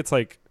 apparently, it's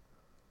like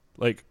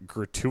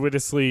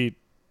gratuitously,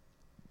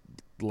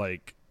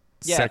 like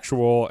Yeah.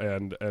 sexual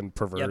and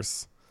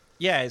perverse,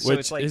 Yeah, so which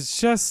it's like is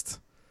just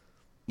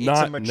a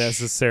not mat-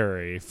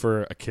 necessary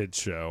for a kid's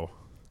show.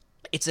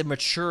 it's a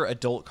mature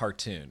adult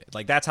cartoon.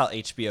 Like that's how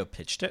HBO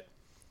pitched it.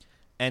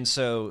 And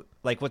so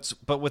like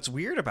what's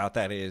weird about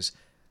that is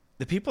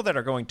the people that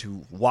are going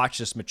to watch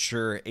this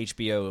mature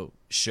HBO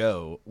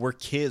show were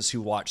kids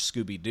who watch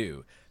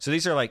Scooby-Doo. So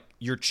these are like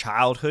your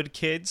childhood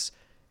kids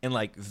in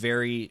like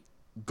very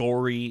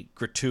gory,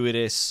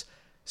 gratuitous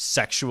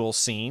sexual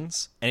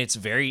scenes. And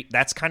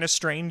that's kind of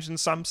strange in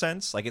some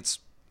sense. Like it's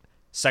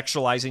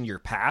sexualizing your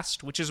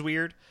past, which is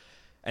weird.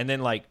 And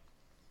then like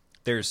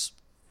there's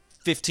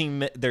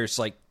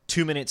like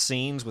 2-minute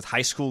scenes with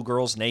high school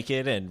girls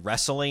naked and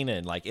wrestling,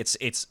 and like it's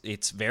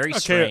very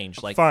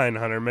strange. Like, fine,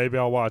 Hunter. Maybe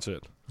I'll watch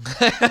it.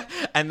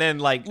 and then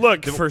like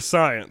Look, for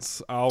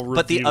science, I'll review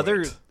but the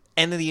other it.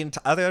 and the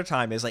other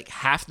time is like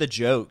half the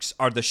jokes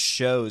are the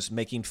shows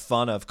making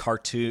fun of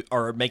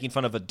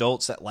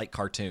adults that like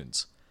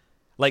cartoons.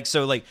 Like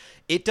so like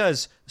it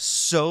does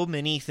so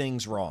many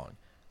things wrong.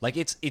 Like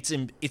it's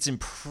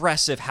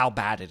impressive how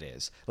bad it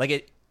is.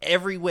 Like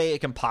every way it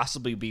can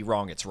possibly be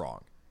wrong, it's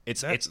wrong.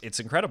 It's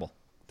incredible.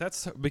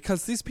 That's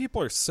because these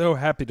people are so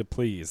happy to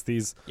please.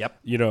 These, Yep.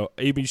 you know,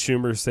 Amy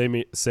Schumer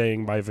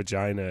saying my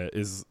vagina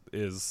is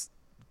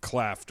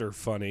claffed or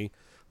funny.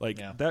 Like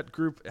Yeah. that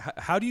group.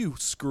 How do you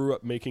screw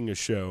up making a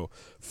show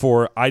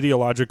for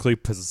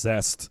ideologically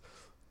possessed,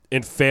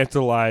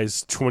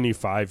 infantilized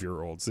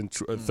 25-year-olds and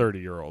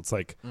 30-year-olds?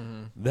 Like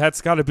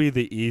that's got to be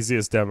the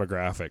easiest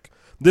demographic.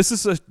 This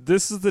is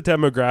the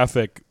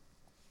demographic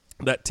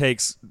that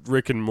takes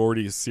Rick and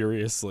Morty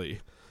seriously.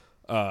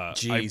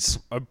 Jeez.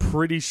 I'm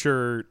pretty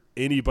sure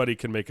anybody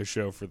can make a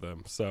show for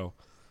them. So,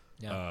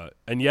 Yeah.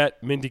 and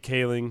yet, Mindy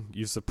Kaling,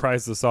 you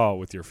surprised us all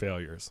with your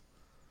failures.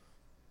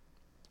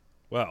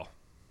 Well,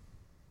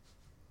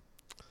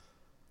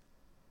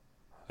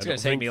 It's going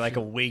to take me like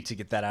a week to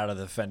get that out of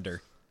the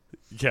fender.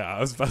 Yeah, I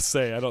was about to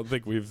say, I don't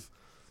think we've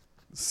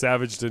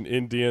savaged an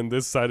Indian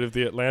this side of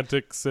the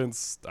Atlantic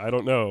since, I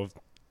don't know,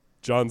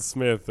 John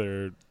Smith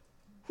or,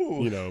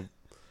 you know,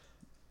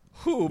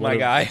 Ooh, one my of-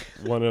 guy.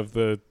 one of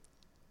the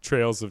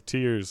Trails of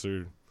Tears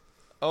or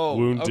Oh,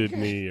 Wounded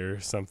okay. Me or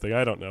something.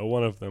 I don't know,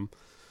 one of them.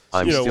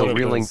 I'm You know, one still of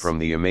reeling those. from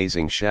the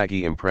amazing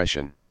Shaggy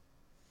impression.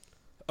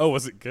 Oh,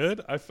 was it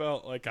good? I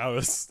felt like I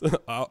was.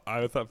 Felt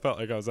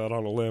like I was out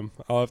on a limb.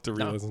 I'll have to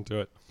re-listen to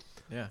it.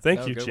 Yeah.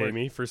 Thank No, you, good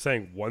Jamie, for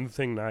saying one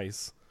thing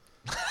nice.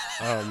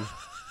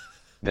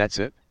 That's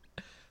it?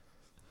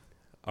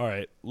 All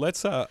right,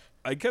 let's.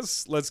 I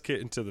guess let's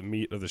get into the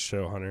meat of the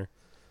show, Hunter.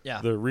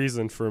 Yeah. The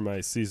reason for my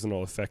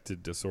seasonal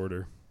affective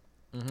disorder.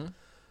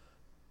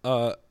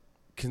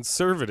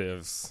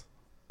 Conservatives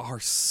are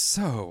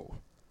so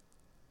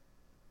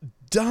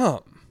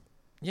dumb.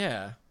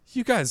 Yeah.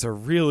 You guys are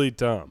really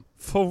dumb.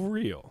 For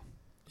real.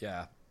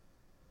 Yeah.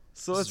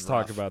 So This let's is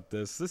talk rough. about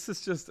this. This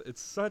is just,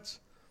 it's such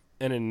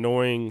an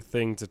annoying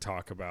thing to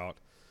talk about.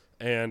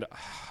 And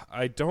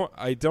I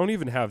don't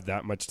even have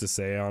that much to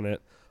say on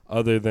it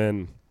other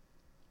than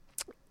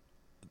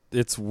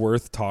it's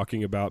worth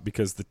talking about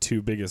because the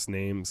two biggest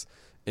names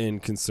in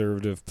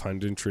conservative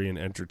punditry and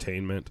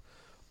entertainment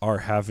are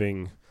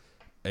having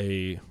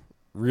a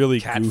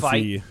really Cat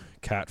goofy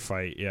cat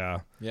fight.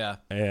 Yeah. Yeah.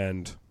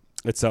 And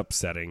it's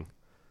upsetting.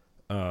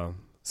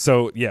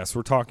 So yes,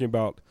 we're talking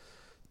about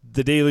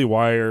the Daily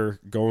Wire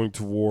going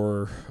to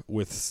war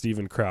with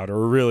Steven Crowder,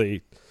 or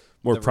really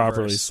more The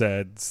properly reverse.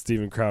 said,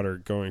 Steven Crowder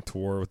going to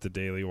war with the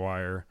Daily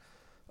Wire.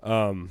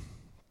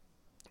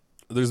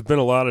 There's been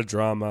a lot of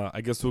drama.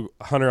 I guess,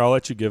 Hunter, I'll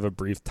let you give a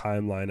brief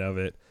timeline of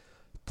it,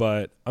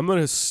 but I'm going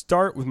to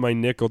start with my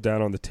nickel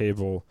down on the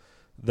table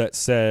that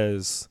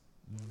says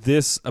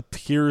this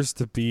appears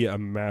to be a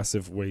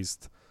massive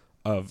waste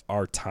of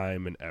our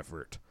time and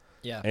effort.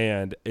 Yeah.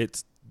 And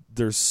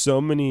there's so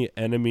many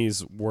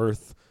enemies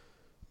worth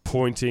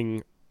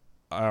pointing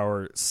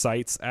our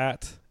sights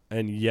at,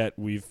 and yet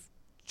we've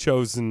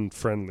chosen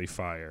friendly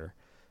fire.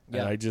 Yeah.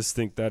 And I just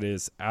think that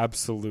is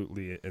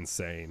absolutely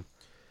insane.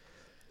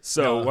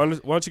 So Yeah.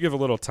 why don't you give a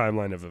little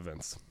timeline of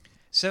events?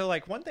 So,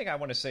 like, one thing I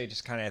want to say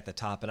just kind of at the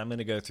top, and I'm going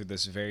to go through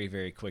this very,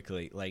 very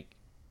quickly. Like,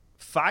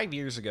 5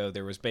 years ago,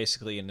 there was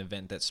basically an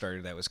event that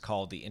started that was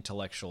called the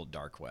Intellectual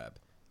Dark Web,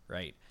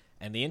 right?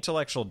 And the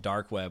Intellectual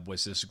Dark Web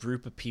was this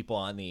group of people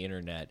on the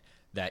internet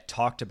that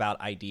talked about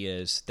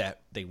ideas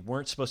that they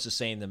weren't supposed to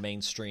say in the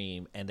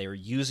mainstream, and they were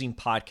using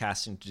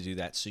podcasting to do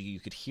that, so you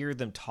could hear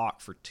them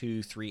talk for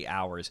 2-3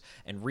 hours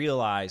and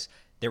realize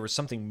there was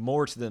something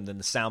more to them than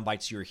the sound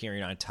bites you were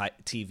hearing on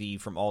TV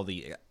from all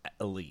the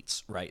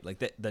elites, right?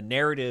 Like the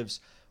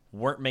narratives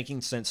weren't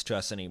making sense to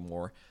us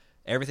anymore.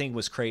 Everything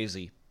was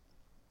crazy.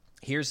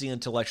 Here's the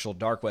Intellectual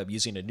Dark Web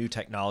using a new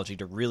technology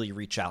to really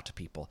reach out to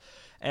people.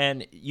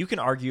 And you can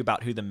argue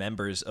about who the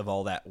members of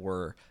all that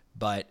were,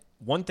 but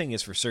one thing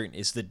is for certain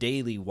is the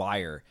Daily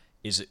Wire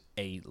is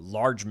a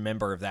large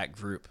member of that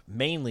group,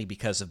 mainly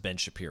because of Ben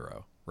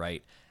Shapiro,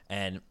 right?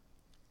 And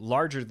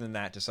larger than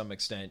that to some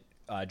extent,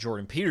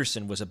 Jordan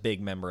Peterson was a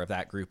big member of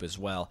that group as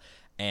well,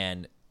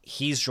 and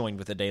he's joined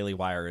with the Daily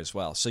Wire as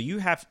well. So you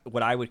have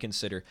what I would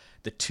consider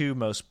the two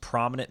most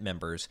prominent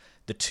members,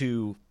 the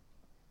two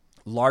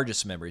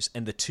largest members,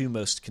 and the two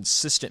most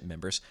consistent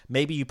members.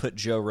 Maybe you put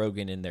Joe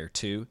Rogan in there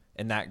too,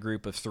 in that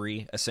group of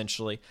three,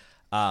 essentially,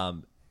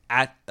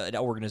 at an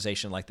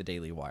organization like the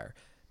Daily Wire.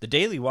 The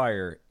Daily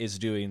Wire is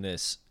doing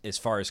this, as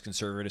far as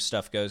conservative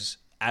stuff goes,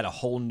 at a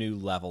whole new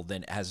level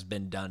than has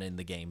been done in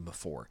the game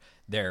before.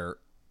 Their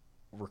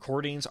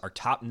recordings are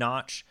top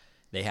notch.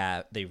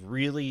 They've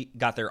really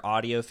got their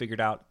audio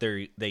figured out.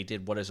 They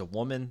did What Is a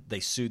Woman? They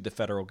sued the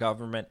federal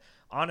government.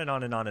 On and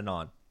on and on and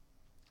on.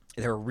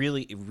 They're a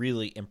really,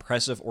 really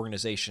impressive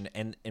organization,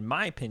 and in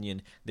my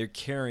opinion, they're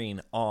carrying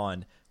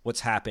on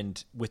what's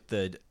happened with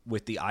the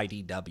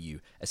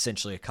IDW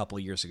essentially a couple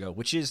of years ago,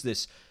 which is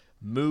this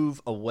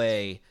move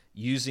away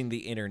using the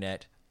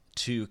internet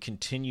to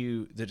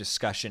continue the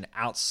discussion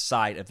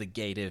outside of the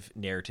gated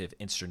narrative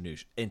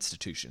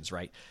institutions,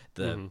 right?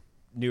 The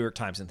New York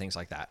Times and things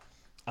like that.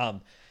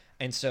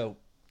 And so,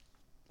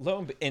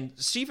 and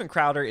Steven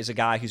Crowder is a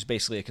guy who's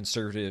basically a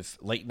conservative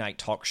late night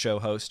talk show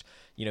host.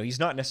 You know, he's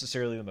not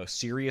necessarily the most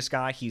serious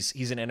guy.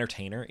 He's an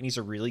entertainer, and he's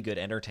a really good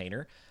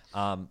entertainer.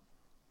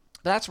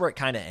 That's where it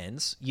kind of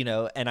ends, you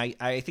know, and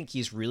I think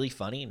he's really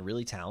funny and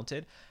really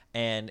talented.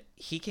 And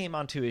he came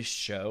onto his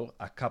show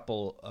a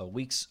couple of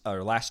weeks,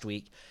 or last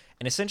week,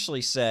 and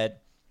essentially said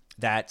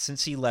that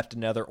since he left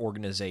another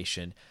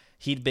organization,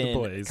 he'd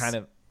been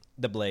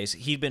the Blaze.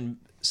 He'd been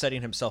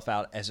setting himself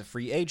out as a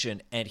free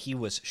agent, and he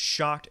was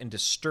shocked and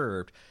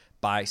disturbed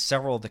by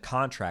several of the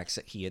contracts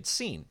that he had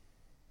seen.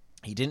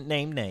 He didn't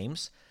name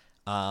names,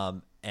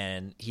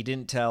 and he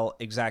didn't tell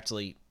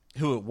exactly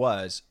who it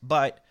was,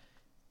 but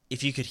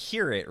if you could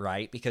hear it,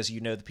 right, because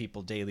you know the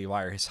people Daily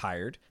Wire has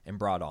hired and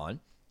brought on,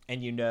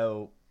 and you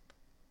know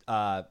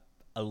a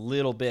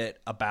little bit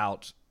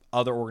about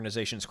other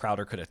organizations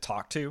Crowder could have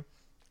talked to, it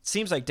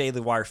seems like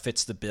Daily Wire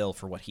fits the bill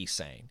for what he's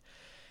saying.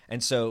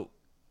 And so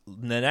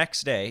the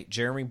next day,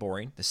 Jeremy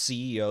Boring, the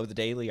CEO of the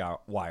Daily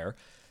Wire,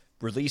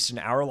 released an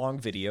hour-long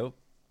video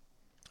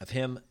of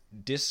him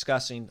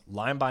discussing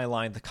line by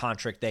line the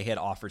contract they had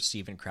offered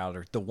Steven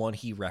Crowder, the one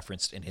he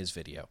referenced in his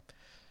video.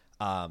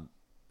 It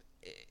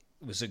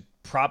was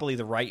probably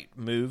the right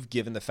move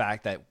given the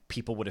fact that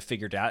people would have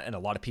figured out, and a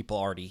lot of people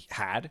already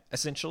had,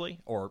 essentially,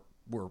 or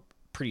were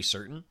pretty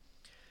certain.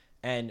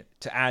 And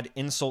to add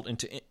insult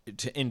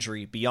to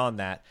injury beyond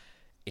that,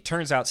 it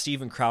turns out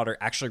Steven Crowder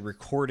actually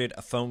recorded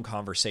a phone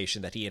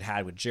conversation that he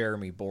had with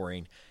Jeremy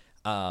Boring,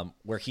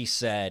 where he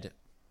said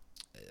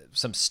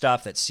some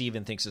stuff that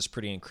Steven thinks is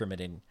pretty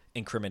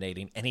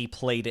incriminating, and he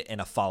played it in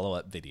a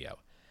follow-up video,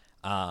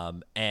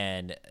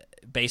 and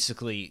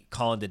basically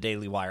calling the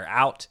Daily Wire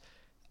out,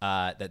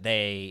 that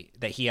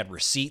he had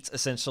receipts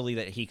essentially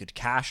that he could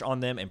cash on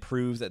them and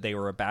prove that they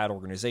were a bad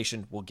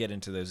organization. We'll get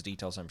into those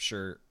details, I'm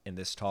sure, in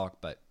this talk,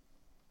 but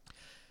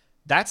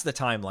that's the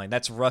timeline.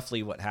 That's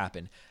roughly what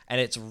happened. And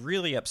it's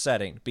really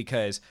upsetting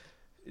because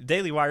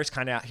Daily Wire's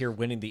kind of out here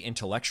winning the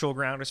intellectual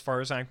ground as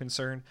far as I'm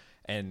concerned.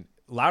 And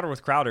Louder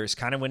with Crowder is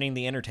kind of winning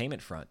the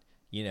entertainment front.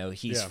 You know,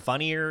 he's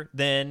funnier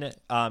than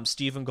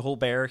Stephen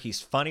Colbert.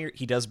 He's funnier.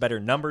 He does better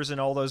numbers than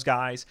all those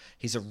guys.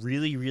 He's a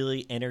really,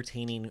 really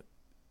entertaining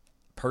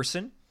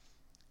person.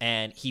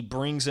 And he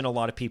brings in a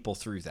lot of people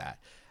through that.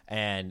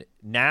 And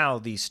now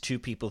these two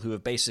people who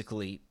have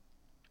basically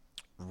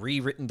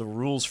rewritten the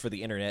rules for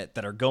the internet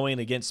that are going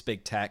against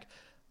big tech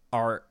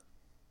are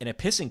in a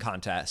pissing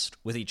contest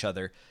with each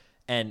other.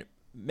 And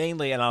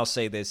mainly, and I'll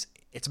say this,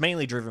 it's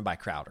mainly driven by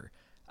Crowder.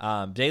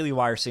 Daily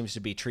Wire seems to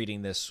be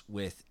treating this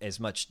with as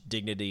much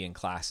dignity and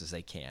class as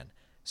they can.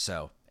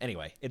 So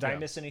anyway, did I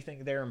miss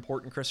anything there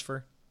important,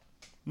 Christopher?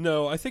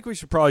 No, I think we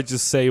should probably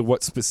just say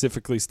what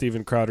specifically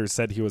Steven Crowder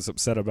said he was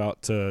upset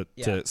about to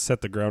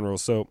set the ground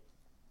rules. So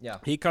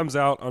he comes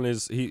out on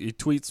he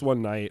tweets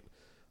one night,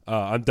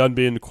 I'm done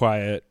being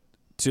quiet.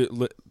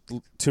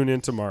 Tune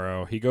in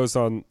tomorrow. He goes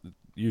on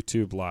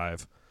YouTube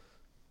Live,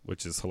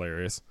 which is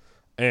hilarious.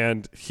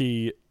 And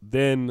he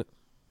then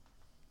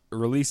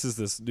releases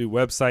this new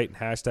website and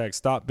hashtag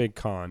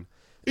StopBigCon.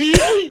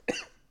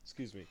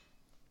 Excuse me.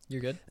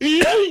 You're good.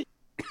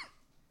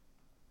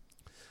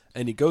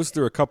 And he goes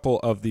through a couple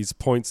of these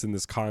points in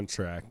this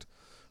contract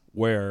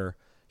where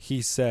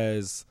he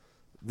says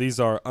these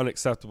are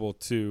unacceptable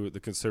to the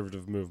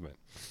conservative movement.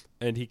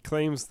 And he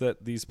claims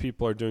that these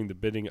people are doing the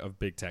bidding of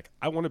big tech.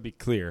 I want to be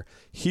clear.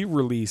 He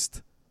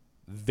released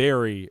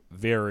very,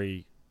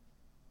 very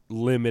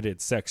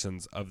limited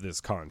sections of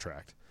this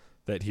contract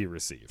that he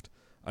received.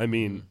 I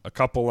mean, a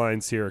couple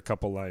lines here, a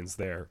couple lines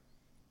there.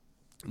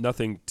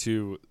 Nothing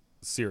too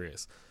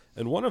serious.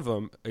 And one of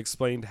them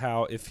explained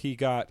how if he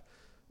got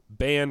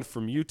banned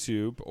from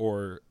YouTube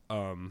or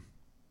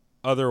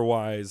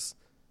otherwise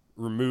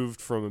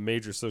removed from a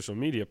major social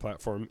media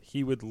platform,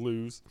 he would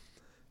lose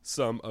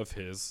some of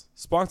his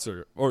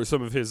sponsor or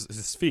some of his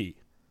fee.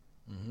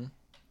 Mm-hmm.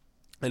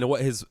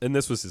 And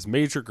this was his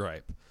major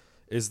gripe,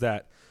 is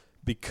that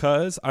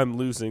because I'm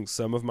losing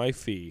some of my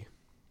fee,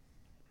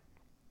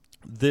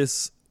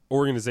 this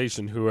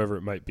organization, whoever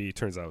it might be,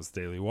 turns out it's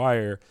Daily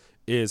Wire,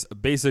 is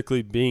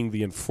basically being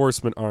the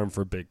enforcement arm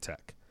for big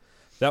tech.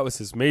 That was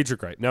his major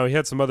gripe. Now, he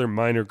had some other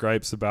minor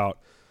gripes about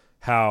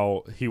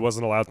how he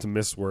wasn't allowed to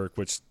miss work,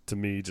 which to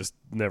me just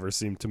never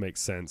seemed to make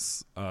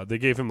sense. They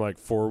gave him like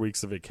 4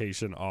 weeks of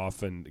vacation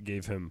off and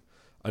gave him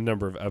a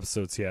number of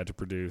episodes he had to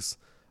produce.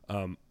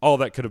 All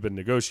that could have been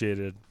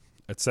negotiated,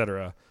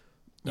 etc.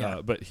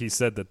 But he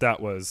said that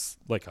was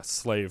like a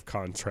slave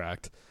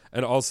contract.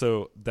 And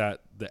also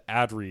that the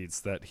ad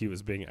reads that he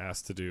was being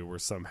asked to do were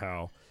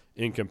somehow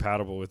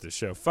incompatible with the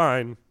show.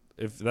 Fine,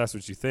 if that's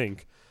what you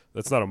think.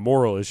 That's not a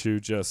moral issue.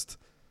 Just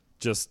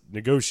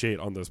negotiate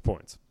on those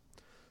points.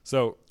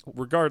 So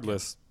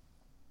regardless,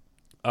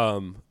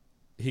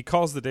 he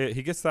calls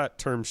he gets that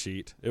term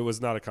sheet. It was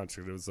not a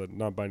contract. It was a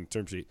non-binding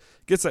term sheet.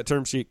 Gets that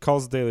term sheet,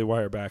 calls the Daily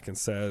Wire back and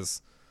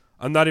says,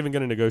 I'm not even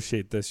going to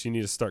negotiate this. You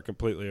need to start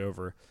completely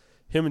over.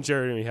 Him and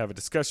Jeremy have a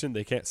discussion.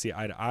 They can't see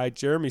eye to eye.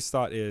 Jeremy's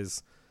thought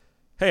is,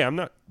 hey, I'm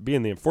not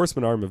being the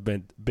enforcement arm of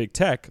big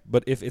tech,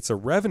 but if it's a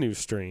revenue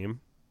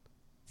stream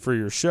for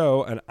your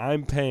show and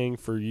I'm paying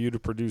for you to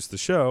produce the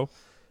show,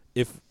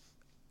 if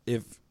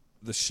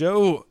the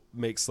show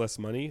makes less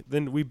money,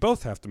 then we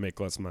both have to make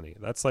less money.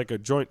 That's like a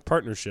joint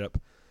partnership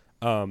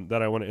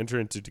that I want to enter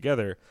into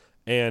together.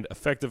 And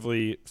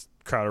effectively,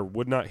 Crowder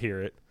would not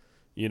hear it.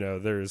 You know,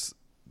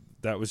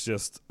 that was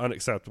just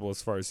unacceptable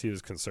as far as he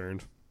was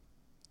concerned.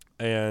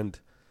 And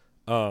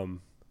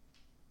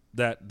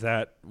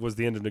that was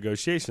the end of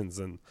negotiations.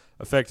 And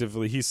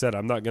effectively, he said,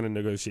 I'm not going to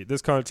negotiate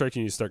this contract.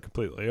 You need to start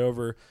completely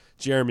over.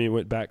 Jeremy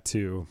went back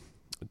to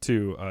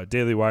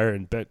Daily Wire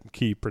and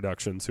BetKey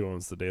Productions, who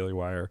owns the Daily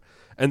Wire,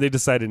 and they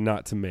decided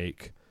not to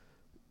make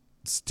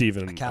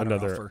Steven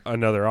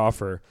another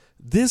offer.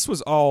 This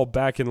was all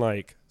back in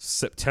like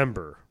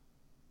September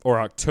or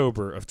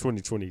October of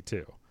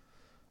 2022.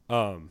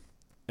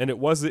 And it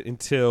wasn't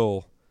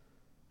until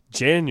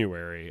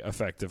January,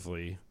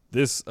 effectively,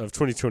 of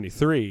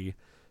 2023,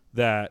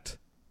 that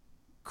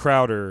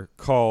Crowder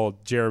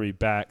called Jeremy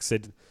back,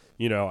 said,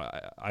 you know,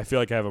 I feel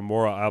like I have a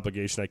moral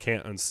obligation. I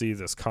can't unsee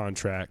this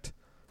contract.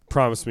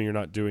 Promise me you're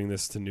not doing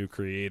this to new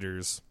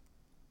creators.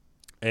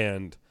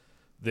 And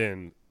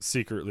then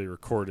secretly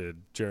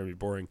recorded Jeremy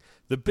Boring.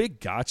 The big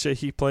gotcha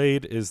he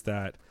played is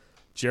that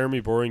Jeremy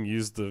Boring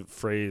used the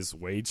phrase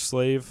wage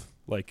slave,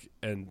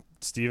 and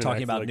Steven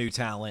talking about new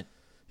talent.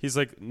 he's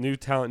like, new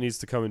talent needs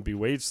to come and be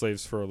wage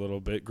slaves for a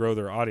little bit, grow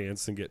their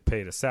audience, and get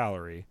paid a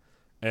salary.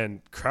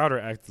 And Crowder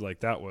acted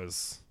like that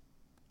was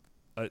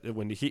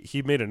when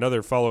he made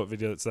another follow-up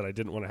video that said, I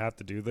didn't want to have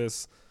to do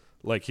this.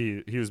 Like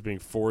he was being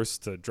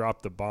forced to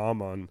drop the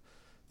bomb on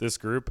this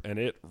group, and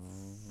it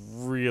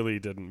really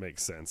didn't make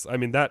sense. I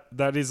mean,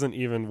 that isn't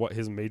even what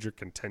his major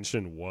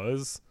contention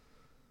was.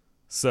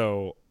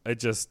 So it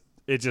just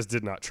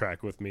did not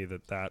track with me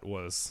that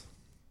was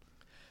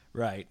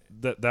right.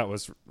 That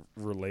was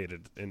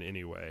related in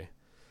any way.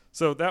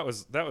 So that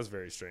was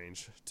very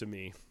strange to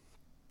me.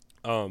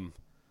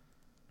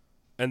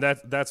 And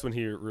that's when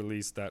he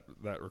released that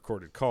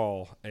recorded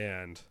call,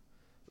 and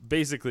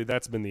basically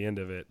that's been the end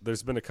of it.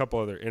 There's been a couple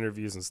other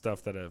interviews and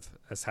stuff that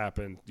has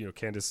happened. You know,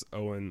 Candace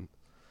Owens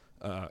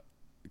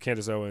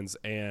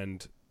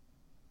and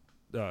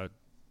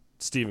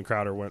Steven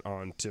Crowder went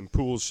on Tim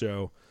Pool's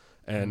show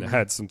and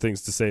had some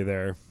things to say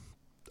there.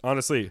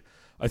 Honestly,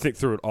 I think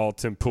through it all,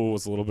 Tim Pool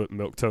was a little bit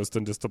milquetoast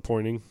and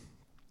disappointing.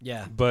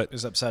 Yeah, but it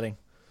was upsetting.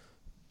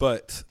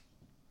 But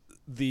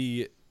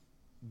the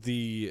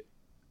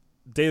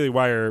Daily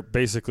Wire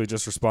basically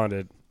just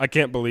responded, I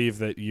can't believe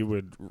that you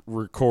would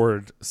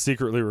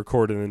secretly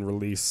record and then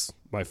release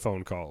my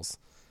phone calls.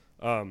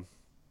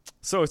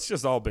 So it's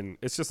just all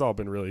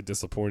been really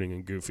disappointing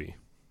and goofy.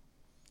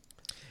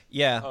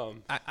 Yeah.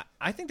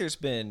 I think there's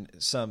been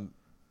some,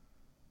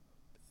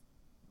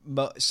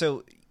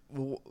 so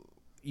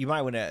you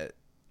might want to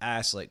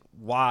ask, like,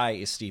 why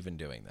is Steven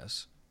doing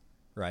this?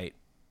 Right.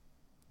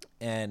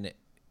 And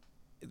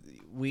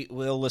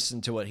we'll listen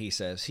to what he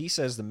says. He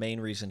says the main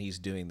reason he's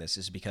doing this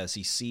is because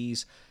he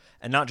sees,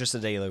 and not just the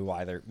Daily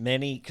Wire,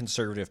 many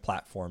conservative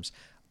platforms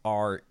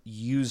are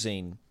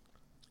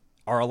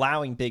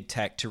allowing big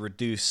tech to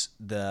reduce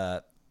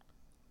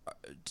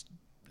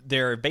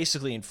they're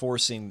basically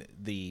enforcing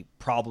the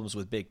problems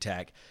with big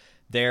tech,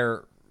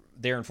 their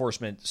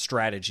enforcement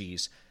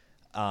strategies,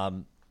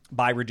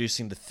 by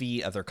reducing the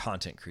fee of their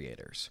content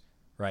creators,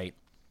 right?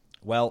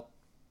 Well,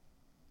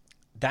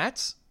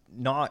 that's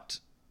not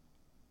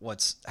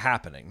what's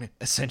happening,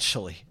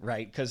 essentially,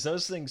 right? Because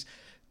those things,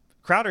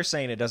 Crowder's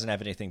saying it doesn't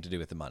have anything to do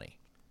with the money,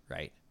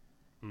 right?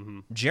 Mm-hmm.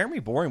 Jeremy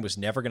Boring was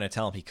never going to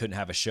tell him he couldn't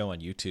have a show on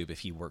YouTube if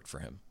he worked for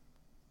him.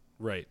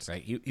 Right.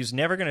 He was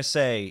never going to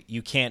say,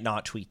 you can't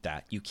not tweet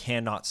that. You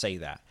cannot say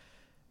that.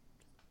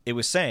 It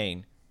was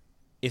saying,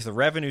 if the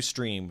revenue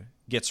stream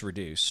gets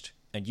reduced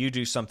and you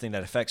do something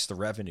that affects the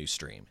revenue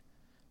stream,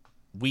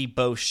 we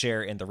both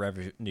share in the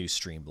revenue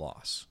stream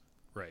loss.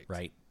 Right.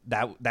 Right?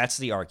 That's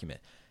the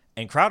argument.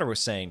 And Crowder was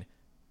saying,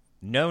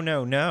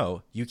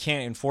 no, you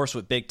can't enforce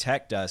what big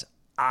tech does.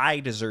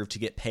 I deserve to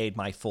get paid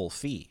my full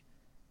fee.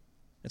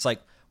 It's like,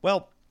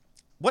 well,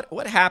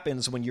 what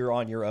happens when you're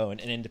on your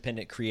own, an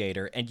independent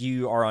creator, and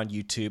you are on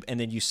YouTube, and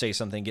then you say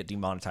something, get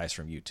demonetized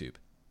from YouTube?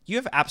 You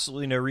have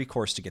absolutely no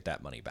recourse to get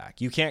that money back.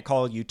 You can't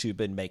call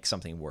YouTube and make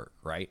something work,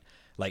 right?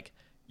 Like,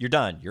 you're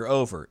done. You're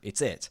over.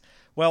 It's it.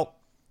 Well,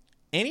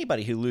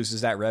 anybody who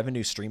loses that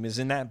revenue stream is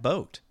in that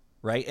boat.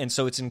 Right. And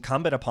so it's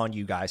incumbent upon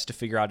you guys to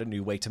figure out a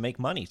new way to make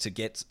money, to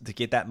get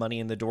that money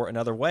in the door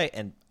another way.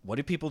 And what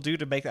do people do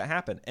to make that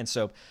happen? And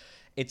so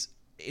it's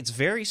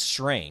very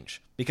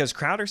strange because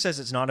Crowder says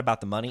it's not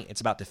about the money.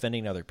 It's about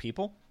defending other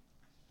people.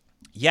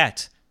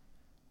 Yet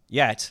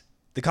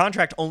the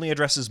contract only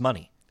addresses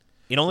money.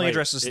 It only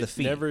addresses the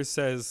fee. It never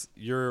says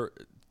you're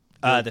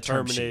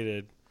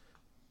terminated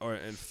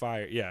and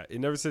fired. Yeah. It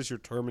never says you're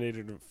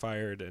terminated and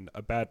fired and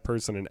a bad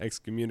person and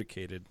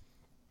excommunicated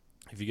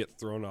if you get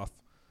thrown off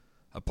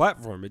a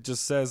platform. It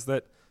just says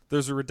that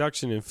there's a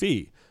reduction in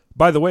fee.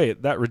 By the way,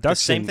 that reduction, the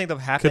same thing that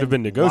happened could have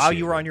been negotiated while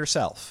you were on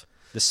yourself.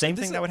 The same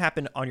thing that would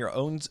happen on your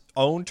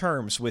own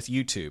terms with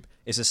YouTube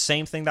is the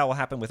same thing that will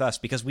happen with us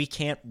because we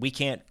can't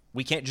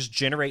just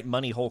generate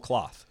money whole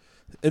cloth.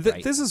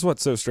 Right? This is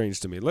what's so strange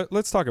to me.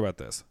 Let's talk about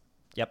this.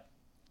 Yep.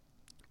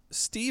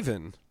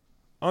 Steven,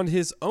 on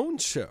his own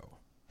show,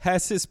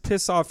 has his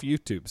piss off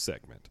YouTube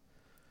segment.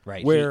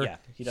 Right. Where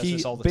he does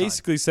this all the time.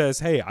 Basically says,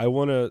 hey, I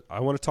want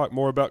to talk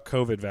more about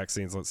COVID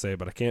vaccines, let's say,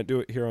 but I can't do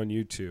it here on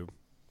YouTube.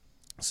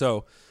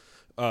 So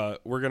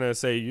we're going to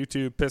say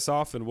YouTube piss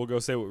off, and we'll go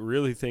say what we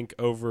really think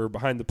over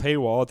behind the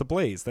paywall at the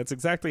Blaze. That's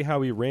exactly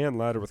how he ran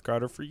Louder with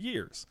Crowder for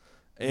years.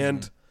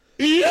 And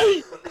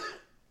he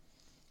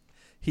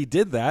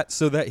did that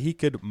so that he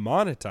could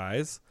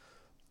monetize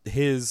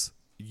his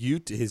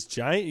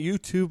giant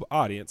YouTube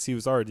audience. He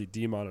was already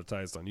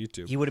demonetized on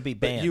YouTube. He would be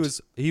banned.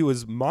 He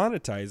was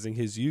monetizing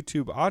his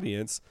YouTube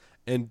audience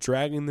and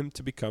dragging them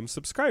to become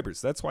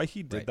subscribers. That's why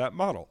he did that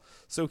model.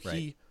 So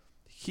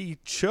he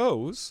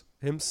chose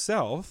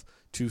himself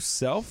to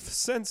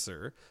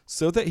self-censor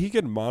so that he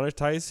could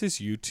monetize his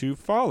YouTube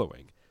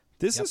following.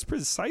 This is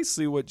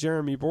precisely what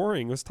Jeremy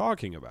Boring was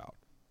talking about.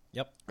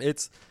 Yep.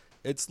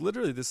 It's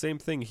literally the same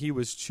thing he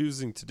was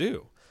choosing to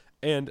do.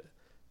 And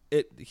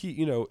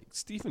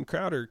Steven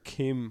Crowder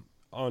came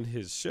on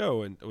his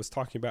show and was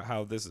talking about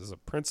how this is a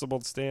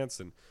principled stance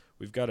and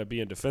we've got to be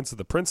in defense of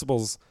the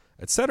principles,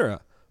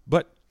 etc.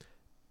 But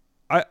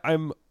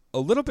I'm a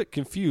little bit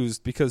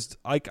confused because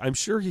I'm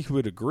sure he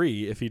would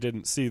agree if he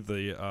didn't see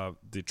the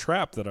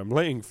trap that I'm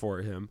laying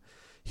for him.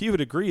 He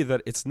would agree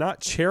that it's not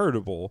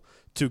charitable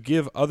to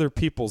give other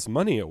people's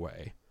money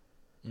away.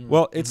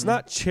 Well, it's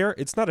not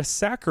it's not a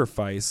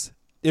sacrifice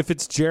if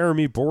it's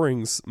Jeremy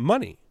Boring's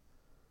money.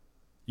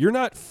 You're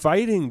not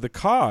fighting the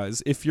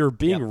cause if you're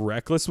being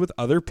reckless with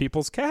other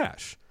people's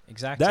cash.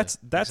 Exactly.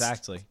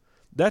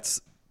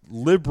 That's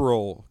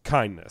liberal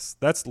kindness.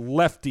 That's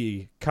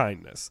lefty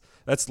kindness.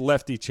 That's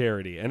lefty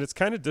charity. And it's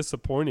kind of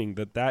disappointing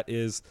that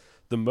is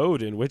the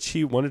mode in which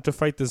he wanted to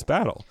fight this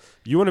battle.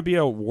 You want to be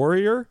a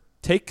warrior?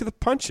 Take the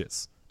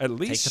punches. At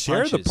least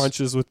share the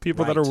punches with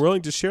people that are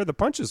willing to share the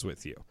punches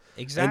with you.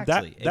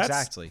 Exactly. And that's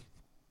exactly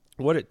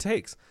what it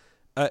takes.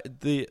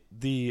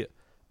 The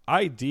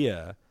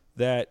idea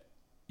that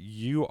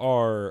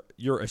you're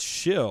a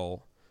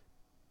shill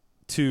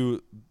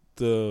to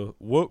the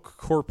woke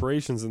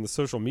corporations and the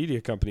social media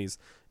companies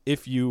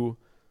if you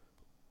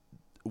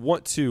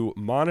want to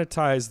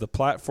monetize the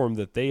platform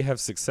that they have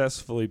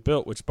successfully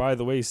built, which, by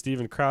the way,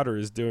 Steven Crowder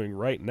is doing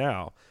right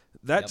now.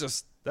 That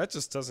just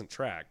doesn't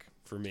track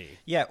for me.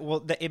 Yeah,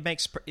 well, it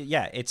makes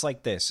it's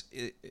like this.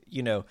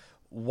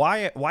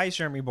 Why is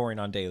Jeremy Boring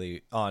on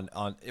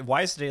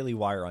why is the Daily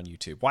Wire on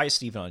YouTube? Why is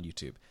Steven on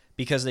YouTube?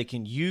 Because they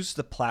can use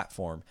the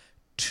platform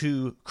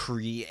to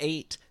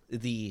create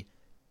the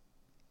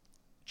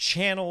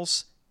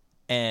channels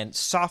and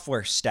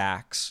software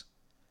stacks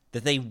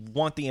that they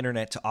want the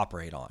internet to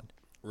operate on.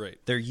 Right.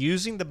 They're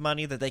using the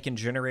money that they can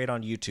generate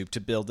on YouTube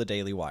to build the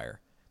Daily Wire.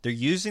 They're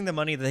using the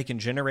money that they can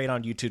generate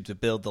on YouTube to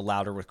build the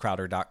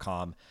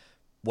louderwithcrowder.com,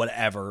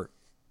 whatever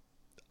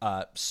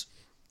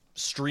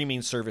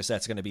streaming service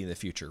that's going to be in the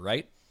future,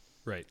 right?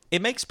 Right.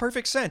 It makes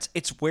perfect sense.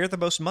 It's where the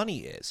most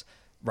money is,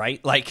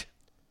 right? Like,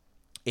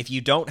 if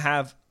you don't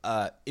have,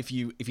 if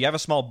you have a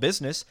small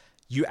business,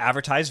 you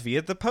advertise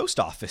via the post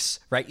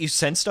office, right? You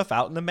send stuff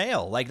out in the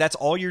mail. Like, that's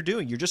all you're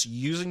doing. You're just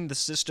using the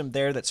system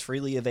there that's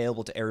freely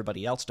available to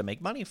everybody else to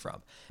make money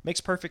from. Makes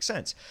perfect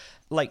sense.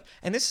 Like,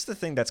 and this is the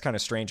thing that's kind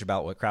of strange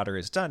about what Crowder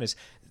has done is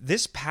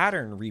this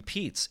pattern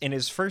repeats in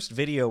his first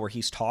video where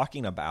he's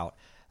talking about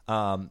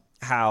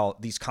how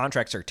these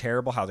contracts are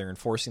terrible, how they're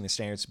enforcing the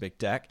standards of big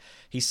tech.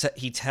 He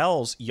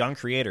tells young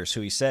creators,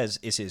 who he says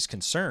is his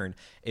concern,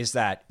 is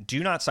that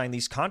do not sign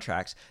these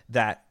contracts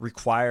that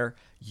require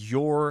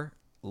your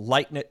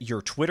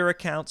Twitter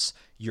accounts,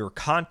 your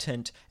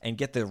content, and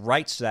get the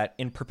rights to that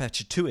in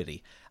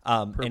perpetuity.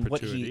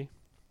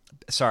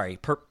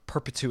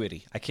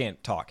 Perpetuity. I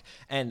can't talk.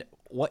 And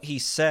what he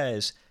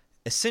says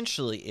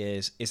essentially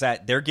is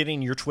that they're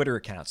getting your Twitter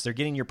accounts, they're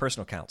getting your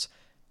personal accounts.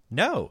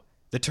 No,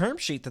 the term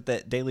sheet that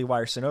the Daily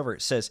Wire sent over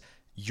says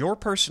your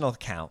personal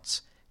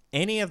accounts,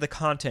 any of the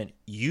content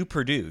you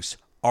produce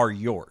are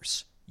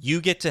yours.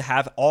 You get to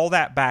have all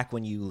that back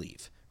when you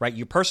leave. Right,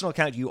 your personal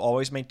account you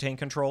always maintain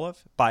control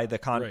of by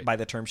the by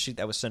the term sheet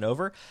that was sent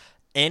over.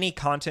 Any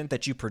content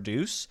that you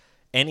produce,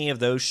 any of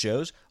those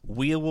shows,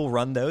 we will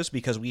run those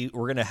because we're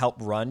going to help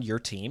run your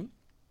team.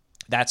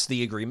 That's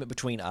the agreement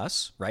between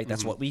us, right?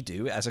 That's what we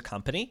do as a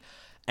company.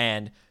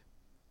 And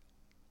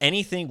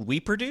anything we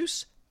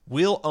produce,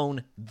 we'll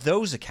own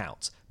those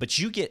accounts, but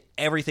you get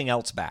everything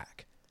else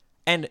back.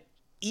 And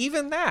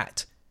even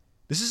that,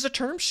 this is a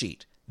term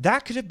sheet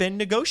that could have been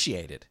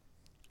negotiated.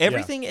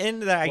 Everything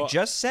in that I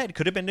just said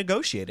could have been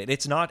negotiated.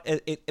 It's not,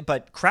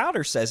 but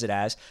Crowder says it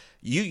as,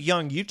 you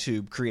young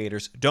YouTube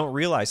creators don't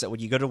realize that when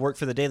you go to work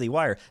for the Daily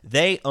Wire,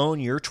 they own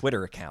your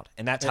Twitter account,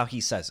 and that's how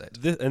he says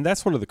it. And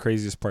that's one of the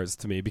craziest parts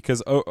to me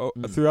because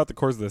throughout the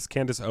course of this,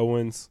 Candace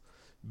Owens,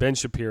 Ben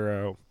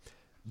Shapiro,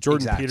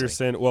 Jordan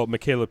Peterson,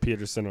 Michaela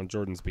Peterson on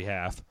Jordan's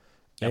behalf,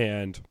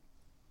 and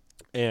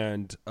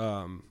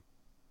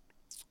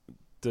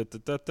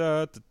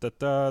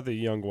the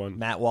young one,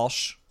 Matt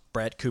Walsh.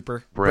 Brett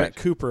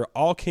Cooper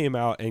all came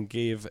out and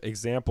gave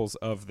examples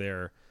of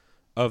the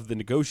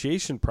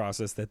negotiation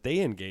process that they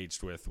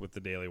engaged with the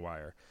Daily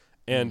Wire.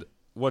 And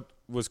what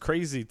was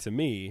crazy to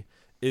me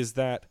is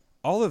that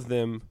all of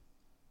them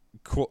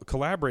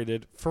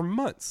collaborated for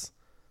months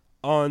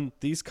on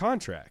these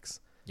contracts.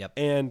 Yep.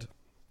 And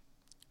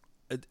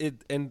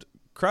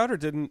Crowder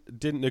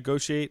didn't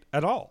negotiate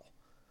at all.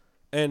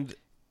 And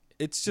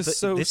it's just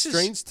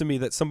strange to me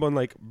that someone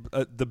like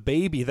the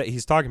baby that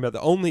he's talking about,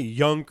 the only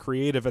young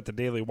creative at the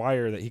Daily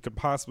Wire that he could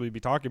possibly be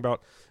talking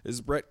about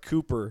is Brett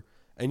Cooper.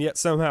 And yet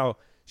somehow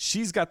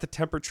she's got the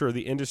temperature of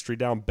the industry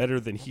down better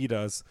than he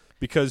does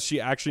because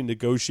she actually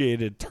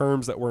negotiated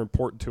terms that were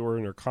important to her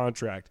in her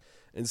contract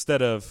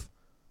instead of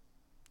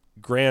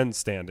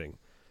grandstanding.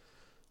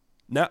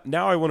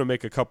 Now I want to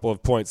make a couple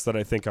of points that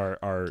I think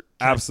are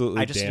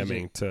absolutely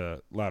damning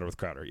to Louder with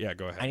Crowder. Yeah,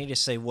 go ahead. I need to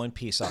say one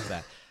piece off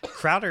that.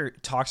 Crowder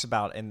talks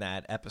about in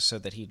that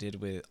episode that he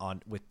did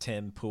with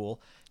Tim Pool.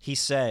 He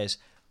says,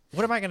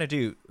 "What am I going to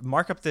do?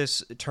 Mark up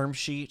this term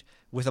sheet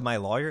with my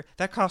lawyer?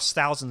 That costs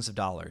thousands of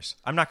dollars.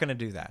 I'm not going to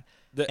do that."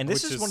 And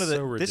this is one of the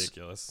so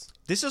ridiculous.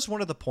 This is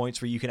one of the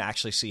points where you can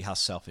actually see how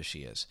selfish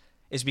he is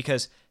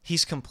because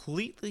he's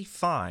completely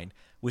fine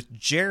with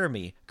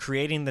Jeremy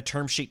creating the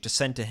term sheet to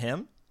send to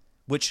him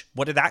which,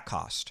 what did that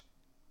cost?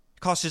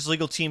 It cost his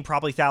legal team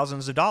probably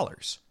thousands of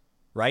dollars,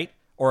 right?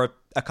 Or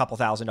a couple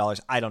 $1,000s.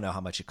 I don't know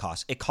how much it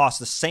costs. It costs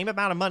the same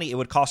amount of money it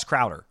would cost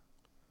Crowder.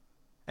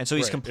 And so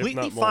he's Right, if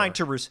completely not fine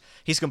more.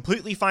 he's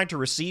completely fine to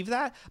receive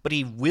that, but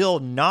he will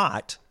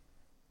not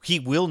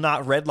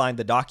redline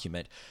the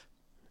document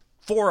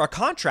for a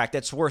contract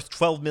that's worth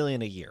 $12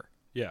 million a year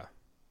Yeah.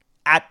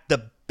 at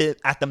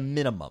the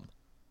minimum.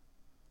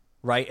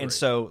 Right? And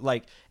so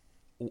like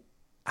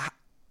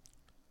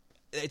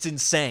it's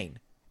insane.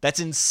 That's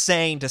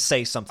insane to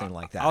say something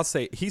like that. I'll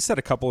say he said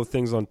a couple of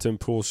things on Tim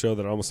Pool's show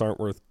that almost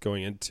aren't worth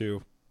going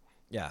into.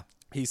 Yeah.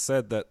 He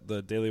said that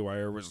the Daily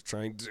Wire was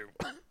trying to.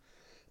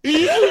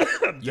 You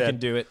can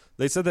do it.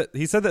 He said that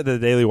the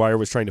Daily Wire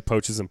was trying to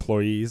poach his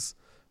employees.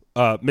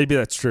 Maybe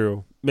that's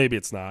true. Maybe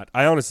it's not.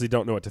 I honestly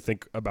don't know what to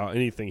think about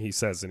anything he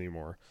says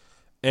anymore.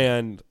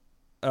 And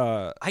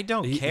I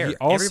don't care. He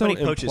also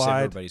Everybody poaches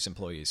implied- everybody's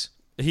employees.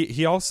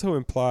 He also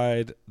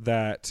implied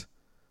that,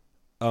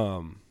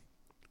 and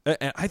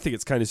I think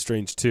it's kind of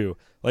strange too.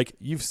 Like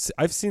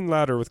I've seen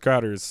Louder with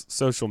Crowder's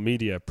social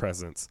media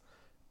presence.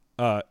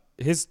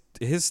 His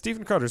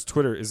Steven Crowder's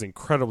Twitter is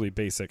incredibly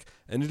basic,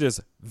 and it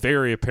is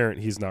very apparent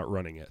he's not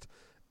running it.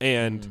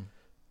 And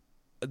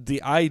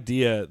the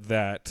idea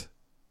that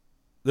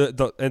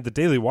the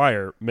Daily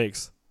Wire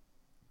makes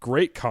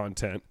great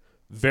content,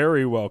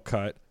 very well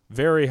cut,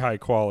 very high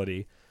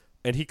quality,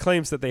 and he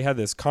claims that they had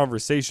this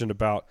conversation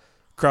about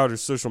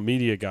Crowder's social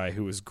media guy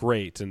who was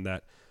great, and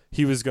that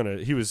he was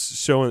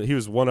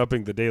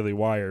one-upping the Daily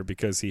Wire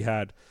because he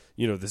had,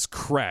 this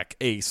crack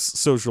ace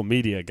social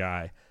media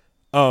guy.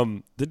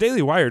 The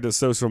Daily Wire does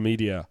social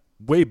media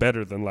way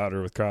better than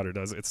Louder with Crowder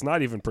does. It's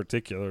not even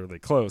particularly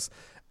close.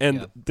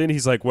 And then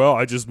he's like, well,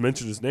 I just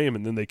mentioned his name,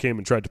 and then they came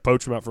and tried to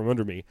poach him out from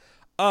under me.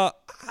 I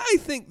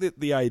think that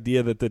the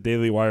idea that the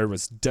Daily Wire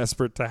was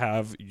desperate to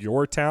have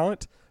your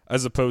talent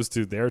as opposed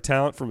to their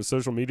talent from a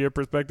social media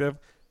perspective,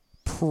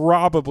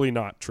 probably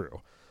not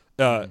true.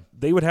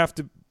 They would have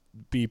to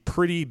be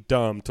pretty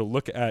dumb to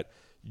look at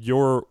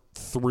your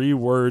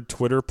 3-word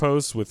Twitter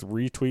posts with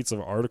retweets of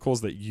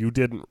articles that you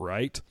didn't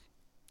write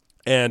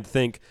and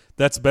think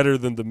that's better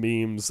than the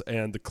memes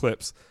and the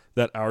clips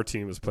that our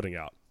team is putting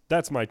out.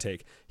 That's my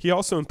take. He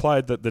also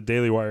implied that the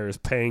Daily Wire is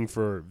paying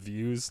for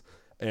views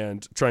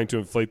and trying to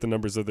inflate the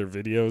numbers of their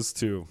videos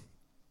to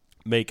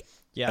make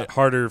it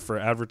harder for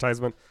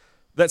advertisement.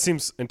 That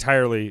seems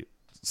entirely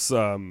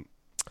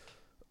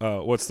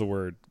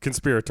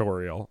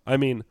conspiratorial. I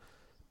mean,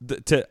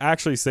 to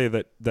actually say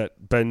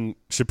that Ben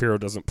Shapiro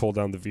doesn't pull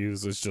down the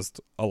views is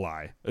just a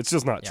lie. It's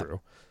just not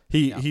true.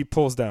 He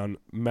pulls down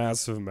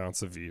massive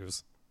amounts of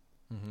views.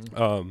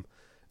 And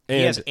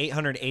he has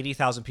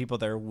 880,000 people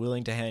that are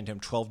willing to hand him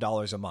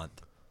 $12 a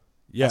month.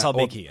 Yeah, that's how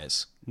big he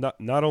is. Not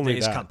only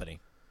his that, company,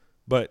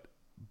 but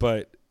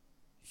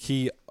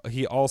he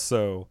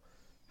also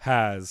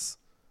has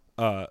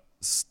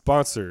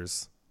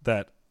sponsors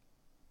that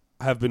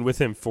have been with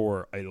him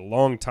for a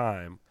long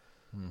time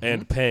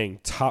and paying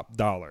top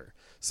dollar.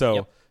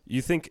 So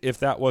you think if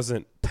that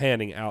wasn't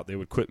panning out, they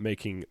would quit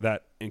making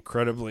that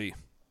incredibly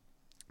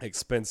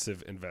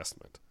expensive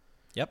investment.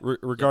 Yep.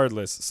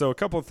 Regardless. So a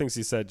couple of things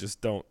he said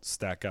just don't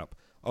stack up.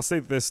 I'll say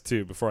this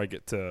too before I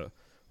get to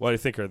what I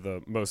think are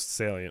the most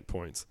salient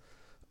points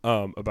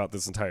about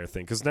this entire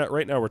thing. Because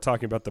right now we're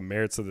talking about the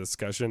merits of the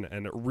discussion,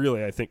 and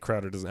really I think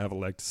Crowder doesn't have a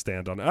leg to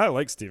stand on. I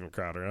like Steven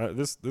Crowder.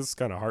 This is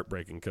kind of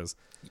heartbreaking because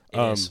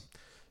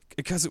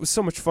it was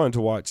so much fun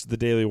to watch the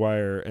Daily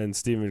Wire and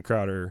Steven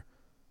Crowder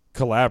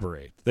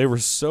collaborate. They were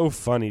so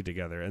funny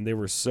together, and they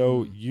were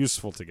so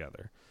useful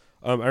together.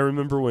 I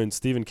remember when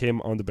Steven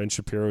came on the Ben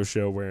Shapiro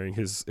show wearing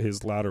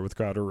his Louder with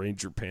Crowder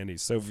Ranger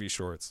panties, Sophie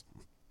shorts,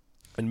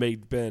 and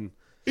made Ben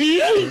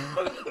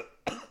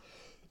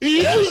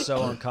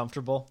so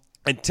uncomfortable,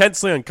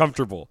 intensely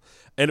uncomfortable,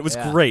 and it was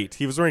great.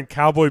 He was wearing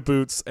cowboy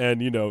boots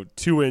and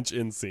 2-inch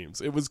inseams.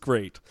 It was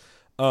great.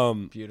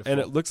 Beautiful. And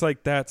it looks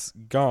like that's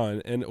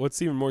gone. And what's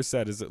even more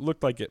sad is it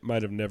looked like it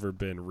might have never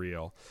been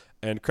real.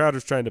 And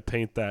Crowder's trying to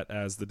paint that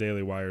as the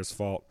Daily Wire's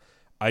fault.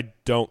 I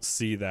don't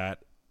see that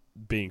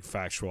being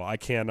factual. I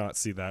cannot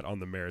see that on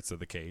the merits of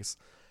the case.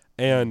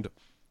 And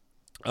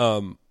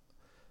so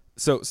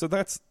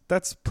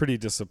that's pretty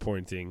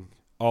disappointing,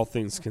 all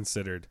things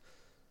considered.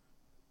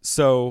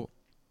 So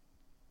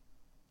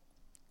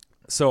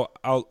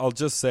I'll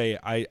just say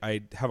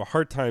I have a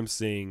hard time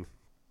seeing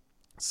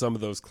some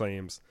of those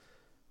claims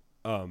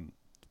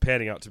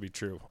panning out to be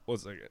true. 1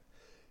 second.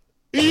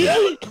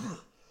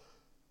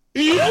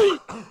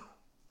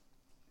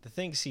 The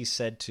things he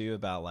said too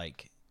about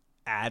like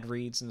ad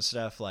reads and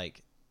stuff,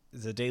 like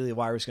the Daily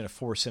Wire was going to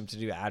force him to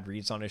do ad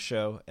reads on his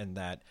show, and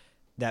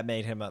that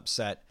made him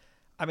upset.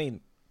 I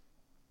mean,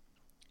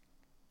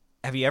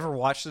 have you ever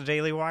watched the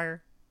Daily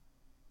Wire?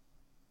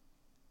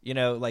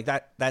 Like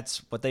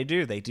that's what they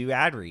do. They do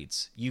ad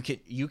reads.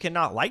 You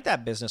cannot like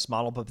that business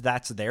model, but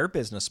that's their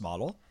business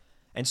model.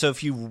 And so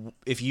if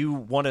you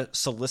want to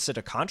solicit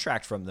a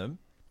contract from them,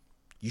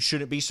 you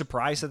shouldn't be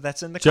surprised that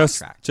that's in the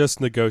contract.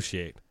 Just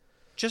negotiate.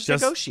 Just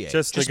negotiate.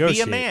 Just negotiate.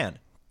 Be a man.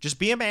 Just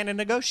be a man and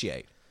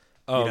negotiate.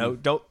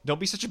 Don't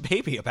be such a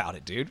baby about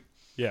it, dude.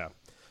 Yeah.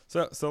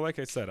 So like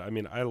I said, I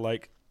mean, I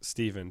like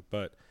Steven,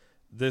 but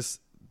his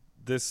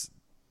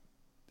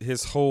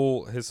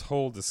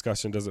whole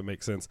discussion doesn't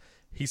make sense.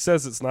 He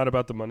says it's not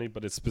about the money,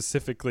 but it's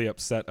specifically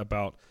upset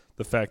about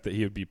the fact that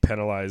he would be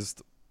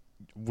penalized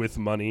with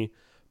money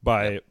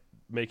by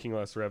making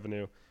less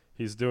revenue.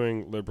 He's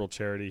doing liberal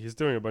charity. He's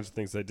doing a bunch of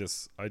things I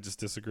just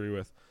disagree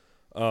with.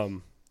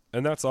 And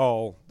that's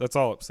all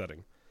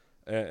upsetting.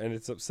 And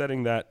it's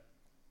upsetting that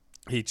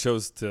he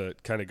chose to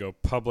kind of go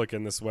public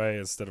in this way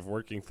instead of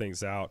working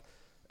things out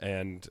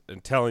and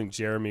telling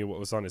Jeremy what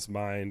was on his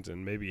mind,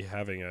 and maybe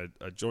having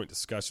a joint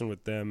discussion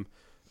with them.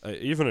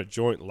 Even a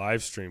joint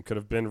live stream could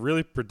have been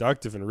really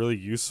productive and really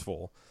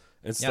useful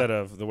instead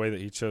of the way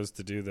that he chose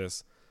to do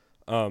this.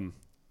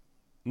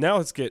 Now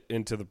let's get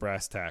into the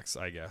brass tacks,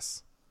 I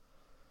guess,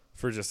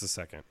 for just a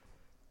second.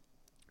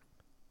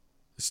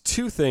 There's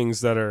two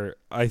things that are,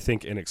 I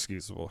think,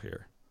 inexcusable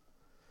here.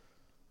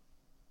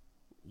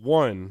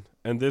 One,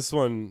 and this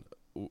one,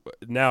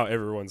 now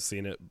everyone's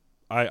seen it.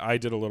 I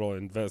did a little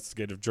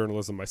investigative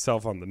journalism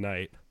myself on the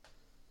night.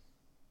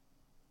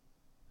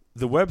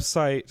 The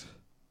website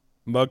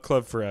Mug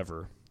Club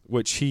Forever,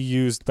 which he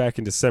used back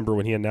in December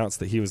when he announced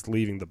that he was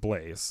leaving the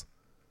Blaze,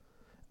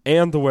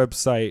 and the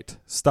website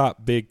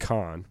Stop Big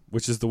Con,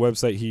 which is the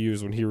website he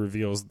used when he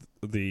reveals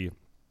the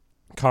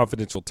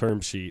confidential term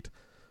sheet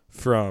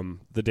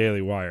from the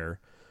Daily Wire,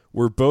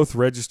 were both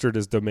registered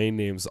as domain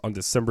names on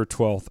December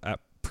 12th at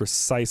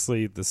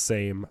precisely the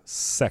same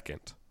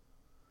second.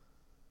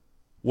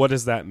 What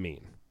does that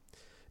mean?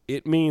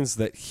 It means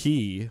that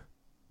he,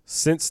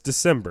 since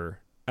December,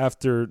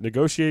 after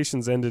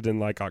negotiations ended in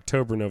like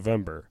October,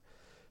 November,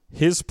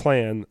 his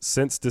plan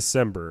since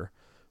December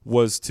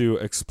was to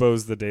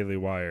expose the Daily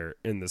Wire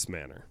in this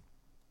manner.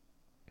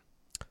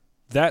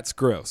 That's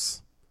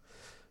gross.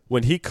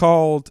 When he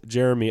called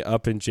Jeremy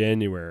up in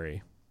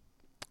January,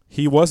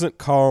 he wasn't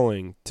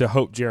calling to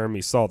hope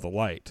Jeremy saw the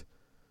light.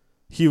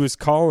 He was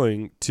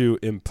calling to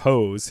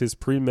impose his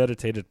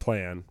premeditated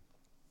plan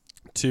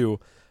to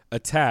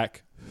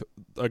attack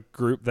a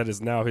group that is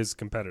now his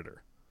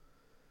competitor.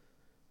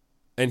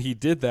 And he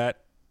did that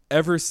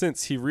ever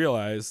since he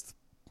realized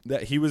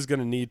that he was going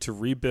to need to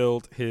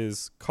rebuild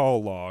his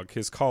call log,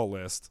 his call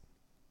list,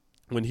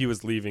 when he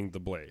was leaving the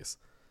Blaze.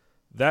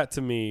 That,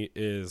 to me,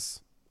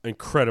 is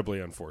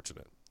incredibly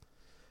unfortunate.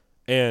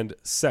 And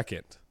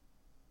second,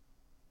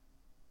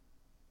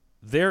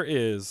 there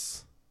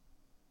is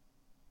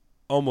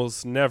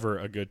almost never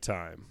a good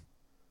time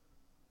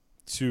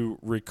to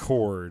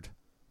record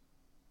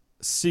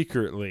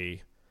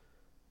secretly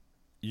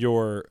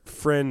your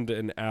friend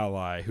and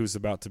ally who's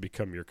about to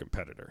become your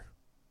competitor.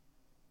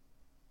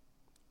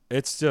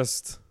 It's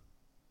just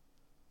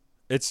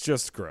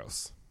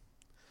gross.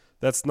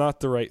 That's not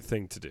the right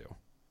thing to do.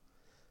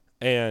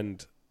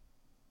 And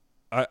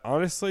I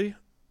honestly,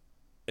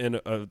 in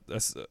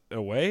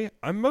a way,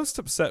 I'm most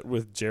upset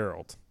with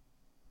Gerald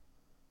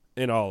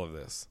in all of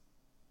this.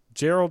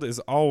 Gerald is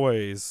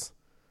always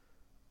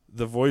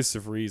the voice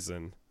of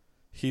reason.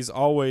 He's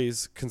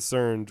always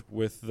concerned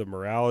with the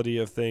morality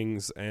of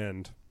things,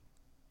 and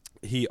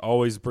he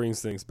always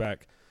brings things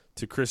back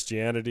to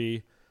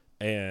Christianity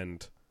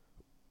and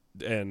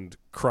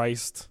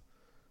Christ.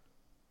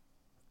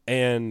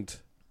 And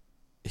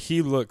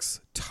he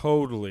looks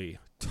totally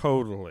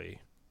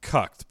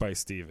cucked by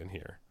Steven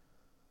here.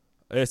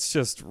 It's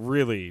just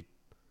really,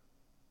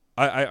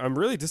 I'm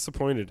really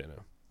disappointed in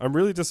him. I'm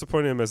really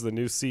disappointed in him as the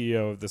new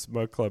CEO of this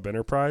Mug Club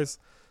enterprise,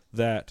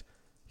 that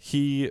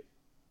he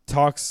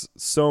talks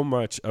so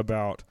much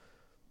about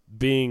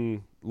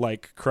being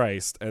like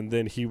Christ, and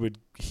then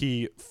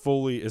he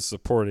fully is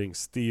supporting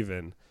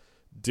Steven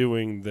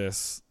doing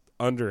this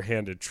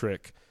underhanded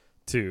trick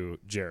to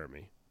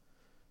Jeremy.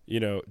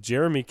 You know,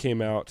 Jeremy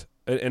came out,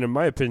 and in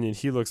my opinion,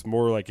 he looks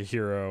more like a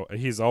hero,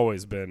 and he's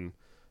always been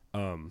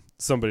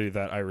somebody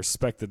that I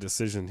respect the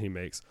decision he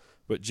makes.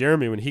 But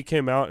Jeremy, when he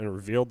came out and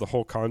revealed the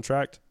whole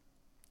contract,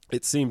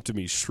 it seemed to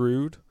me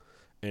shrewd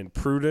and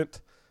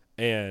prudent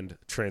and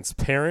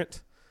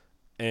transparent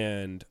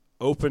and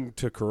open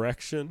to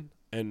correction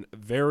and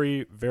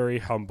very, very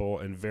humble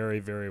and very,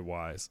 very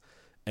wise.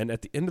 And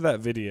at the end of that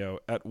video,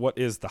 at what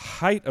is the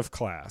height of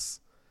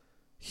class,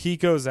 he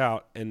goes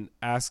out and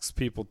asks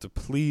people to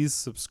please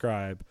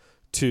subscribe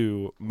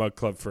to Mug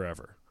Club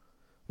Forever,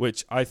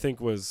 which I think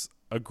was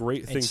a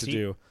great thing to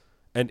do.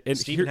 And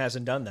Steven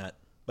hasn't done that,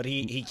 but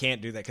he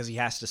can't do that because he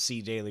has to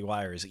see Daily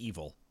Wire as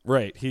evil.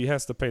 Right. He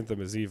has to paint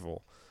them as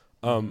evil.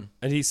 And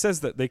he says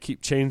that they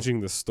keep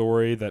changing the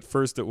story, that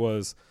first it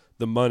was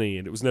the money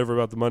and it was never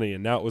about the money,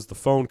 and now it was the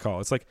phone call.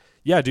 It's like,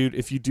 yeah, dude,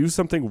 if you do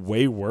something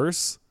way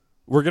worse,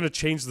 we're going to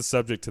change the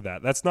subject to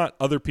that. That's not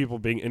other people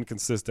being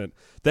inconsistent.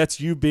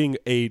 That's you being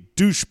a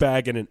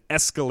douchebag in an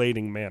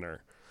escalating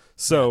manner.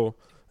 So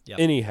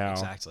anyhow,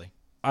 exactly.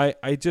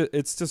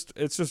 It's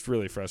just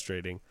really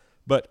frustrating.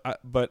 But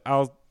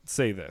I'll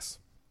say this.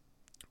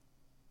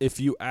 If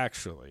you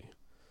actually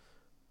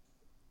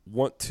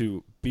want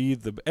to be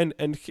the, and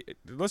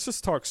let's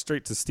just talk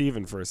straight to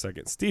Steven for a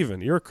second. Steven,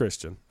 you're a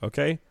Christian,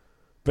 okay?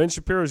 Ben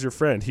Shapiro's your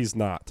friend. He's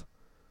not.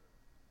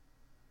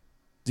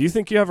 Do you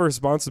think you have a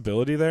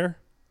responsibility there?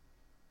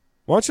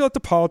 Why don't you let the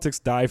politics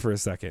die for a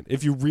second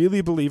if you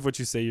really believe what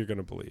you say you're going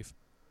to believe?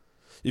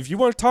 If you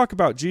want to talk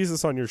about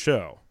Jesus on your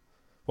show,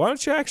 why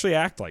don't you actually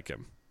act like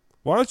him?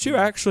 Why don't you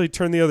actually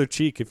turn the other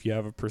cheek if you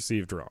have a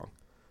perceived wrong?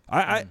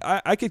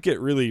 I could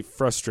get really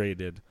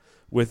frustrated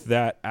with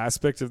that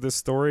aspect of this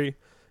story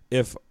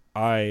if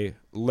I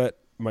let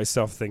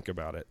myself think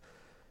about it.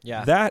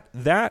 Yeah.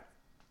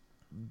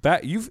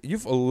 That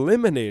you've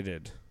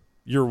eliminated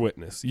your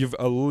witness. You've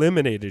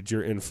eliminated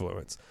your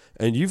influence.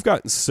 And you've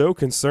gotten so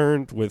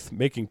concerned with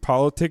making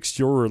politics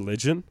your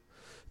religion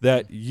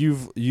that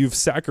you've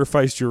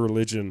sacrificed your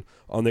religion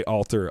on the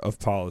altar of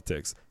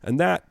politics. And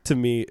that to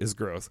me is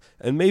growth.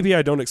 And maybe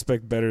I don't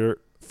expect better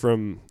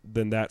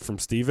than that from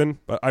Stephen,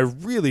 but I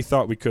really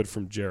thought we could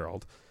from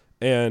Gerald.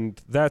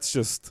 And that's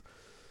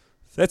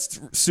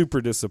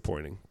super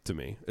disappointing to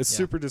me. It's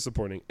super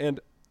disappointing. And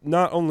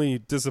not only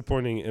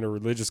disappointing in a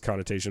religious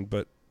connotation,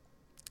 but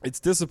it's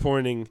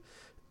disappointing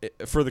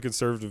for the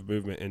conservative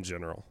movement in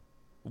general.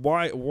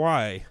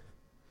 Why?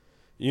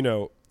 You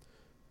know,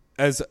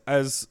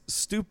 as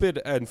stupid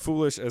and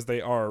foolish as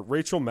they are,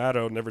 Rachel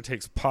Maddow never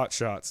takes pot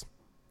shots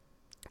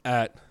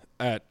at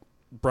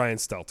Brian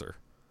Stelter.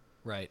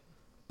 Right.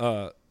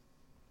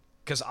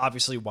 Because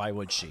obviously, why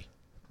would she?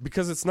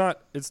 Because it's not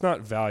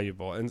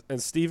valuable.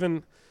 And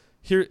Stephen,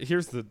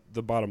 here's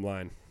the bottom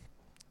line.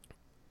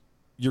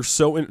 You're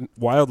so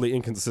wildly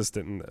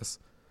inconsistent in this.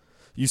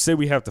 You say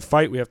we have to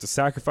fight, we have to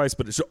sacrifice,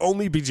 but it should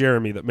only be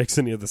Jeremy that makes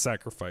any of the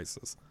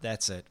sacrifices.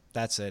 That's it,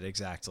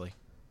 exactly.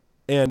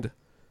 And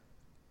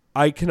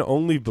I can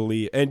only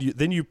believe, and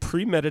then you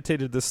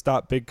premeditated the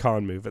Stop Big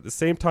Con move. At the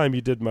same time,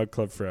 you did Mug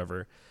Club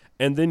Forever.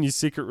 And then you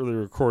secretly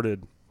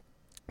recorded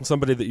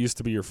somebody that used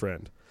to be your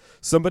friend.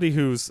 Somebody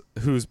whose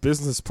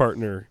business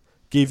partner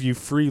gave you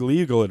free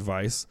legal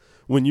advice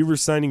when you were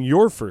signing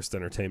your first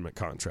entertainment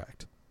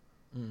contract.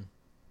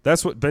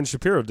 That's what Ben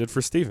Shapiro did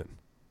for Stephen.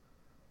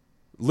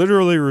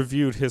 Literally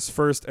reviewed his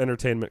first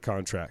entertainment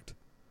contract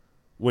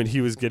when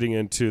he was getting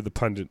into the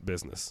pundit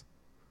business.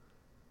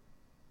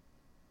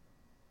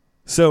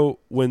 So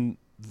when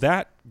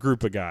that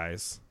group of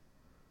guys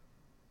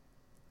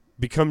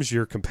becomes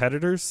your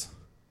competitors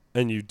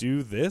and you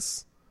do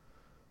this,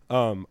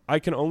 I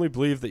can only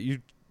believe that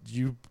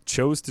you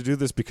chose to do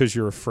this because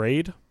you're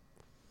afraid.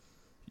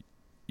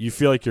 You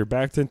feel like you're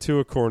backed into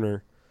a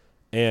corner,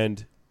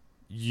 and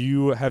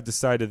you have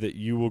decided that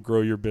you will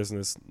grow your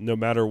business no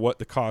matter what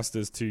the cost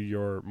is to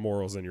your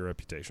morals and your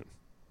reputation.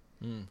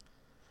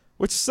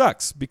 Which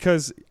sucks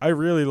because I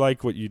really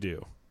like what you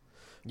do.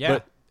 Yeah.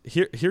 But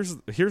here's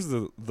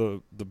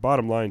the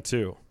bottom line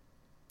too.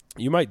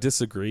 You might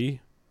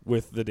disagree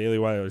with the Daily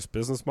Wire's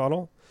business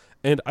model,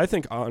 and I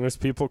think honest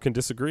people can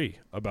disagree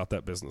about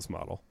that business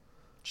model.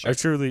 Sure.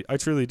 I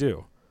truly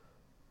do.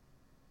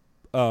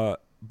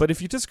 But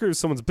if you disagree with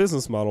someone's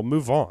business model,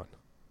 move on.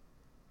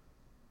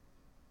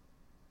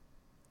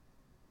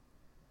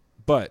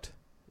 But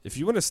if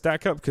you want to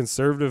stack up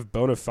conservative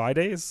bona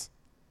fides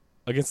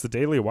against the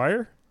Daily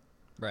Wire,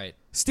 right,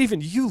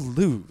 Stephen, you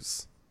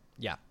lose.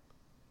 Yeah.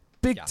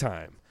 Big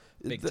time.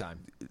 Big time.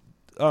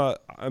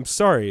 I'm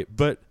sorry,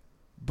 but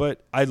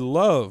I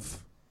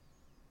love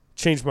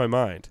Change My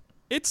Mind.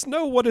 It's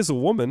no What Is a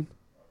Woman.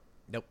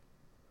 Nope.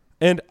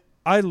 And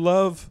I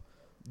love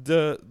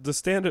the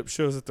stand-up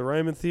shows at the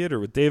Ryman Theater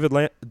with David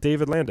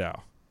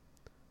Landau.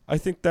 I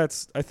think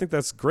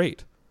that's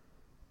great.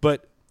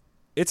 But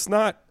it's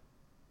not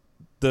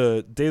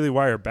the Daily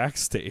Wire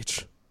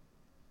backstage.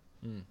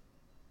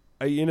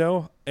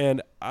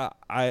 And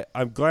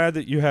I'm glad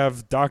that you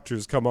have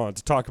doctors come on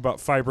to talk about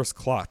fibrous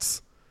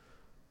clots.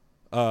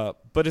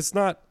 But it's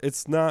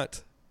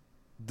not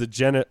the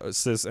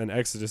Genesis and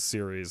Exodus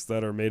series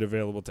that are made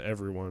available to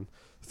everyone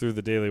through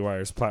the Daily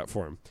Wire's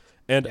platform.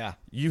 And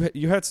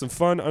you had some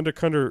fun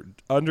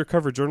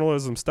undercover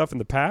journalism stuff in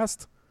the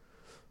past,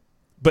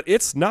 but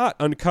it's not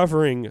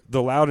uncovering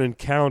the Loudoun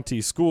County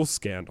school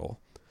scandal.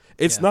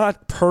 It's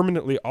not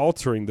permanently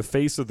altering the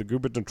face of the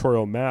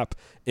gubernatorial map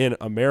in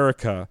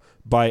America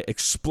by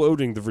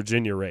exploding the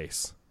Virginia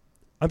race.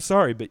 I'm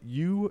sorry, but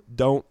you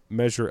don't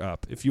measure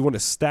up. If you want to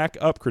stack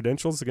up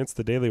credentials against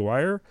the Daily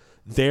Wire,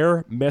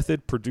 their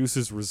method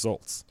produces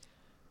results.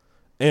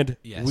 And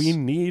we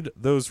need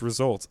those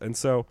results. And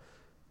so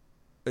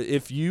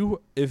if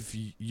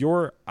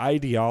your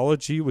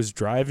ideology was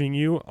driving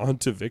you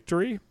onto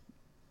victory,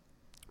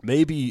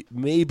 maybe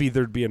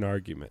there'd be an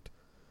argument.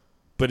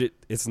 But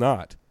it's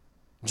not.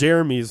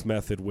 Jeremy's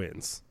method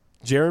wins.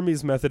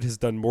 Jeremy's method has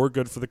done more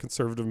good for the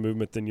conservative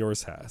movement than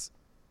yours has.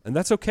 And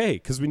that's okay,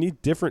 because we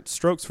need different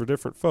strokes for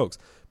different folks.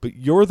 But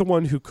you're the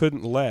one who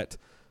couldn't let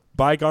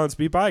bygones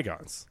be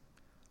bygones.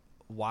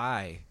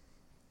 Why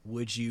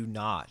would you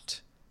not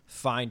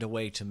find a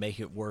way to make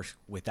it work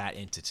with that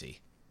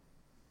entity?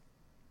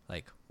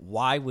 Like,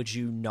 why would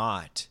you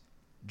not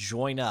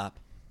join up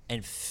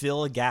and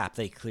fill a gap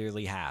they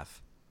clearly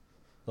have?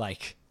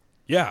 Like,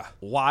 yeah.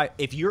 Why,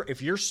 if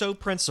you're so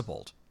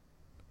principled,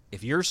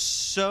 if you're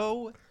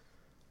so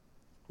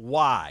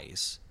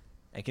wise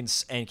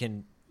and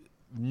can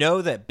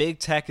know that big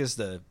tech is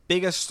the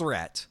biggest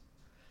threat,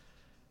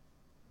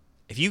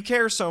 if you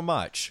care so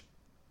much,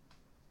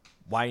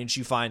 why didn't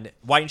you find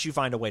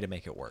a way to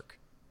make it work?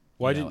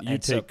 Why didn't you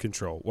take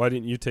control? Why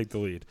didn't you take the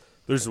lead?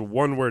 There's a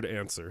one-word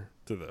answer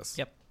to this.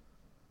 Yep.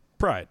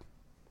 Pride.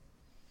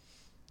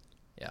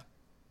 Yeah.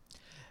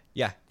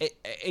 Yeah.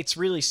 It's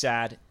really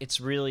sad. It's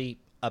really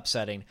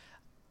upsetting.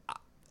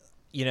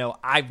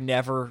 I've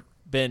never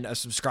been a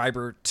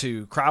subscriber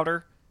to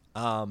Crowder.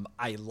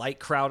 I like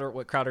Crowder,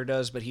 what Crowder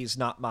does, but he's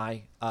not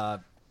my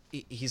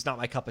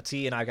cup of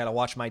tea, and I got to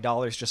watch my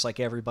dollars just like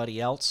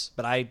everybody else.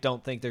 But I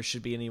don't think there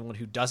should be anyone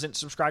who doesn't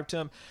subscribe to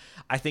him.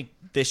 I think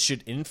this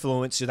should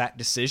influence that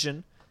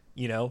decision,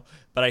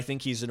 but I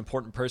think he's an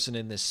important person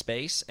in this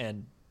space,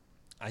 and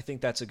I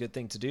think that's a good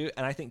thing to do.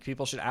 And I think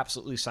people should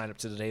absolutely sign up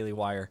to the Daily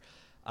Wire.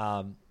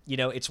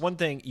 It's one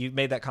thing, you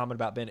made that comment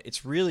about Ben.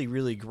 It's really,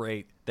 really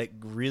great that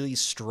really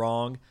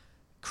strong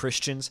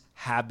Christians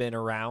have been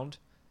around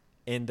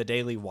in the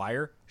Daily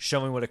Wire,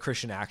 showing what a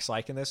Christian acts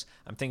like in this.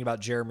 I'm thinking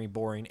about Jeremy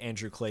Boring,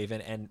 Andrew Klavan,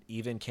 and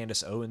even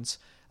Candace Owens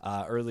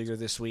earlier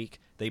this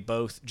week. They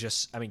both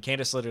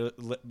Candace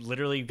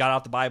literally got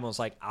out the Bible and was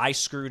like, I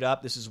screwed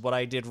up. This is what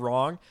I did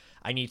wrong.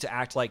 I need to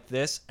act like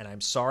this, and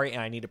I'm sorry,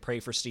 and I need to pray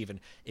for Stephen.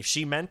 If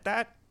she meant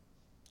that,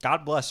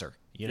 God bless her,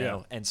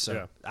 know? And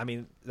so,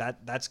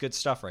 that's good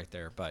stuff right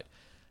there. But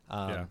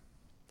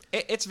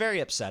it's very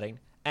upsetting.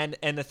 And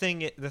the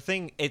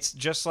thing, it's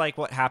just like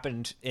what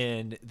happened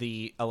in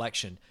the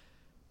election.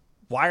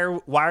 Why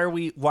are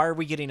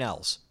we getting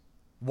L's?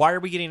 Why are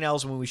we getting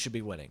L's when we should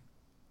be winning?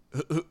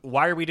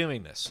 Why are we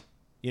doing this?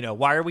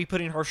 Why are we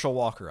putting Herschel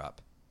Walker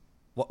up?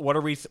 What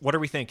are we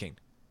thinking?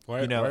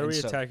 Why are we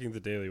attacking the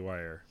Daily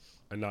Wire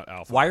and not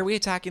Alpha? Why are we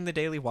attacking the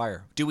Daily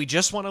Wire? Do we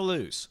just want to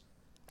lose?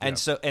 And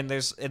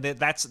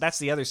that's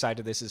the other side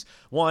to this is,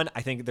 one,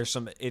 I think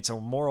it's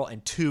immoral,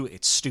 and two,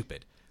 it's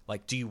stupid.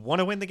 Like, do you want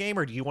to win the game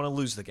or do you want to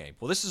lose the game?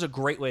 Well, this is a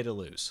great way to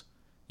lose,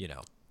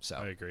 so.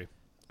 I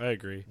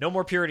agree. No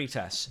more purity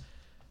tests.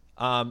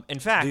 In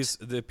fact,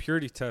 the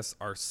purity tests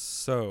are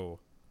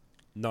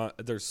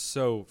they're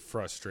so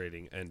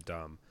frustrating and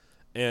dumb,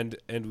 and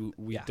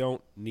we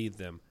don't need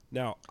them.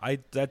 Now,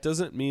 that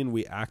doesn't mean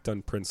we act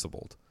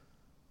unprincipled.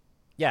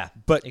 Yeah,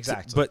 but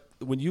exactly. But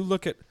when you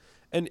look at,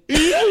 and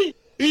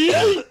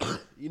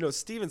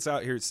Steven's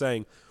out here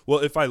saying, well,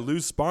 if I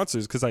lose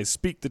sponsors because I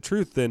speak the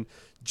truth, then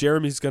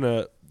Jeremy's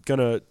gonna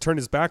turn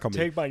his back on me.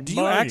 Take my Do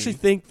money. you actually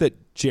think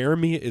that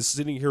Jeremy is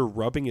sitting here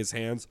rubbing his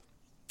hands,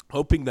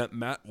 hoping that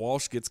Matt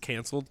Walsh gets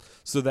canceled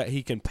so that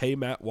he can pay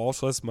Matt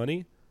Walsh less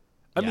money?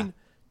 I mean,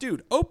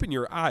 dude, open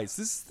your eyes.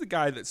 This is the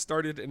guy that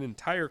started an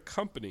entire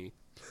company,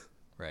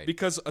 right?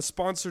 Because a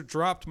sponsor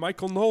dropped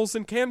Michael Knowles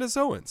and Candace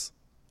Owens.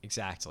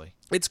 Exactly.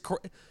 It's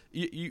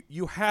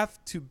you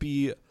have to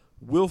be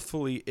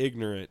willfully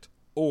ignorant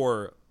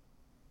or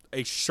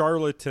a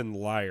charlatan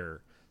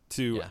liar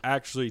to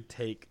actually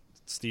take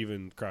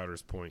Steven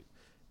Crowder's point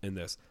in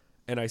this.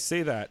 And I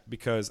say that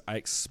because I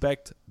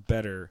expect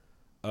better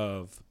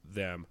of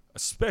them,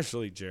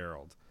 especially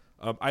Gerald.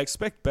 I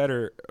expect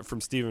better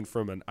from Steven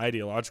from an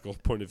ideological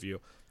point of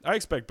view. I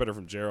expect better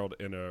from Gerald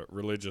in a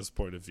religious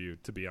point of view,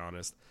 to be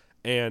honest.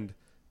 And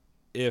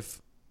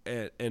if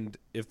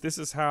this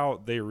is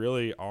how they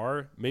really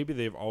are, maybe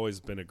they've always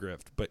been a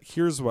grift. But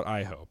here's what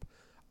I hope.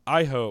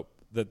 I hope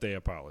that they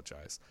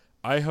apologize.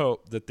 I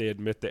hope that they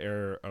admit the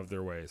error of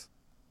their ways.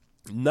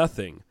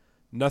 Nothing,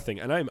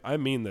 and I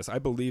mean this. I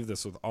believe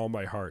this with all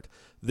my heart.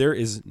 There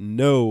is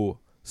no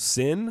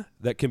sin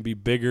that can be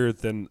bigger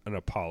than an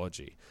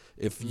apology.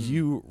 If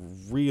you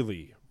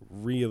really,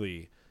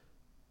 really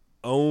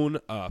own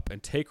up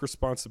and take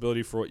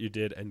responsibility for what you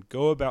did and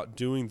go about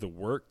doing the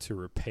work to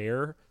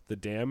repair the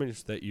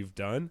damage that you've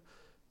done,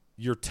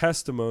 your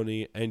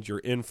testimony and your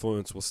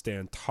influence will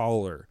stand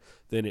taller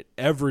than it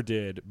ever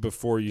did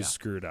before you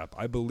screwed up.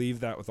 I believe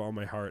that with all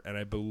my heart, and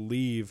I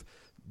believe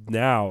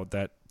now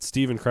that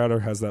Steven Crowder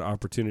has that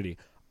opportunity.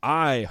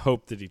 I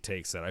hope that he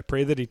takes it. I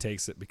pray that he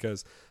takes it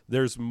because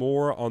there's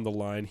more on the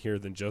line here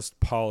than just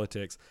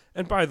politics.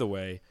 And by the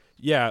way,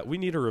 we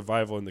need a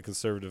revival in the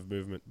conservative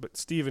movement, but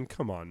Steven,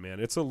 come on,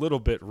 man. It's a little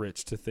bit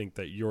rich to think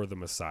that you're the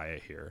Messiah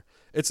here.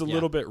 It's a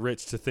little bit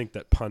rich to think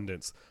that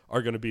pundits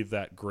are going to be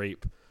that great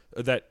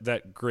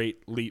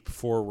leap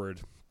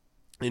forward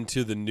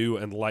into the new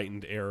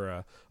enlightened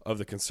era of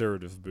the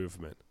conservative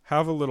movement.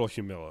 Have a little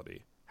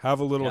humility.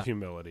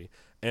 Humility.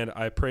 And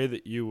I pray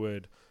that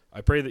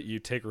you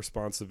take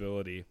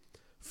responsibility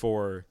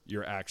for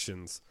your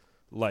actions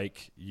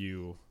like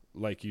you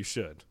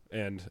should.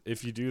 And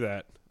if you do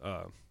that,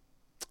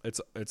 it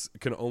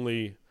can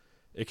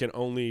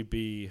only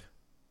be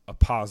a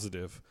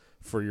positive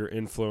for your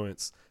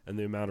influence and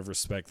the amount of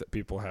respect that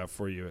people have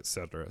for you,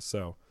 etc.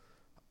 So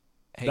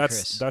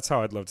that's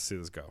how I'd love to see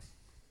this go.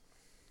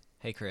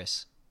 Hey,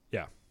 Chris.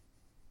 Yeah.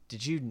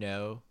 Did you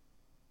know,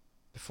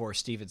 before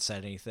Steven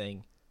said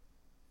anything,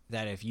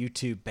 that if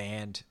YouTube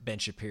banned Ben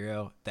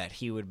Shapiro, that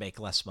he would make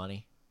less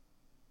money?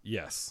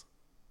 Yes.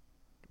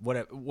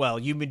 Well,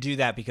 you would do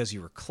that because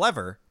you were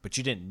clever, but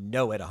you didn't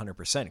know it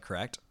 100%,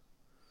 correct?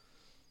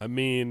 I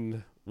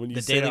mean, when you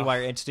The say Daily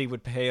Wire entity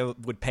would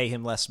pay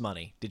him less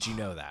money. Did you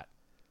know that?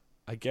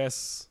 I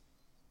guess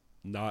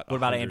not. What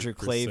about 100%. Andrew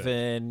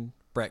Clavin,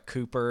 Brett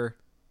Cooper?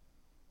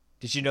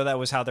 Did you know that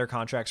was how their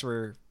contracts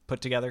were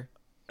put together?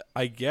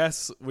 I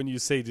guess when you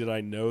say, did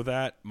I know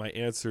that? My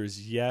answer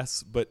is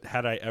yes, but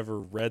had I ever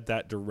read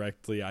that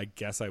directly, I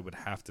guess I would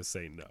have to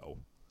say no.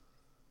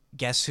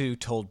 Guess who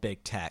told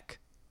Big Tech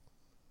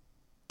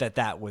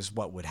that was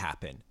what would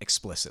happen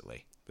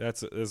explicitly?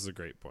 This is a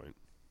great point.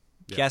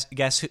 Yeah.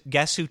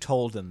 Guess who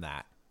told them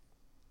that?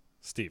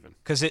 Steven.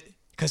 Because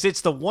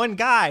it's the one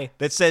guy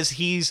that says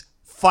he's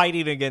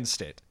fighting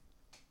against it.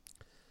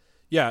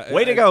 Yeah.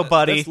 Way to go,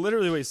 buddy. That's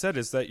literally what he said,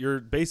 is that you're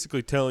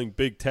basically telling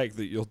Big Tech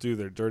that you'll do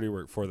their dirty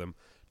work for them.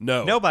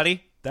 No.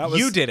 Nobody.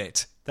 You did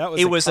it. That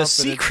was it a was a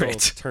confidential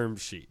secret. term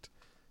sheet.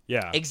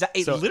 Yeah.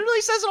 Exactly. It So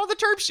literally says it on the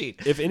term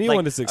sheet. if anyone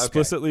Like, is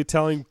explicitly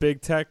telling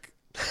Big Tech,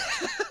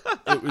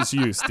 it was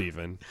you,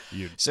 Steven.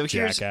 You So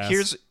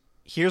jackass.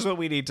 here's what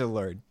we need to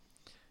learn.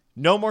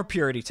 No more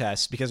purity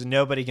tests because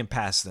nobody can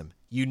pass them.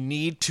 You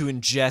need to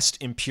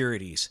ingest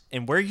impurities.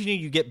 And where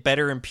you get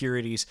better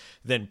impurities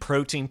than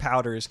protein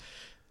powders,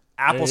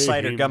 apple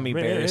cider gummy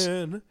bears,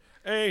 Amen.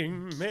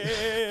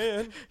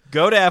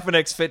 go to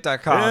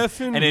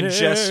fnxfit.com and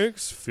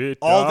ingest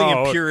all the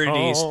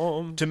impurities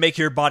to make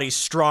your body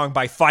strong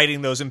by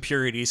fighting those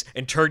impurities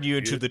and turn you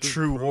into the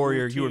true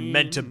warrior you were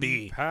meant to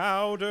be.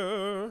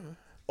 Powder.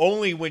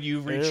 Only when you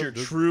reach your And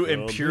the true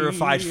and gummy.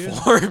 purified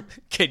form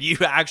can you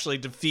actually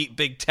defeat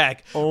Big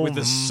Tech with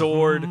the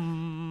sword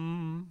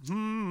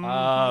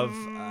of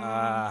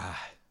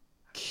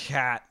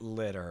cat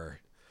litter.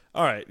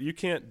 All right, you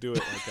can't do it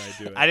like I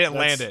do it. I didn't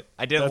land it.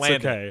 I didn't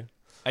land okay. it.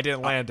 I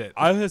didn't land it.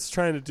 I was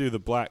trying to do the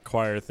black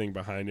choir thing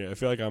behind you. I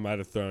feel like I might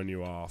have thrown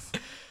you off.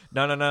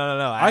 No.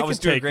 I was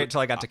can doing take great it.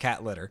 until I got to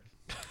cat litter.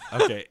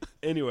 Okay.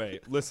 Anyway,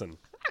 listen.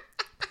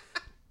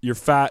 You're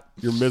fat.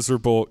 You're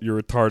miserable.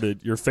 You're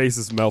retarded. Your face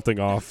is melting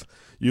off.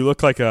 You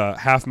look like a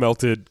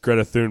half-melted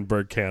Greta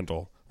Thunberg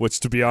candle, which,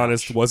 to be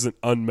honest, wasn't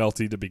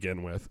unmelty to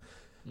begin with.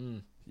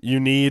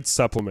 You need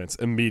supplements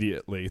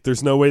immediately.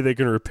 There's no way they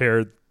can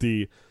repair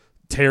the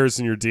tears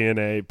in your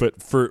DNA, but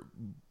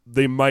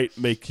they might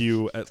make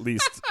you at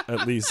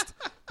least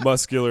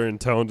muscular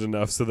and toned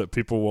enough so that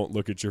people won't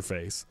look at your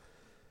face.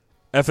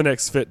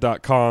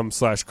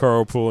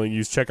 fnxfit.com/carlpooling.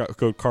 Use checkout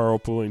code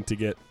carlpooling to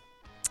get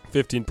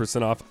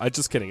 15% off. I'm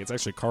just kidding. It's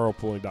actually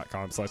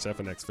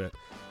carlpooling.com/fnxfit.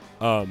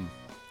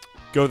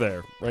 Go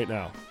there right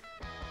now.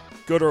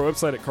 Go to our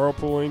website at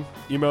carlpooling.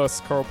 Email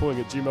us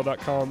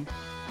carlpooling@gmail.com.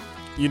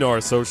 You know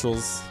our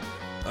socials.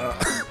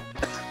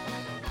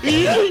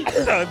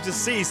 I'm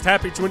deceased.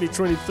 Happy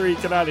 2023.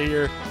 Get out of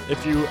here.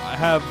 If you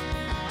have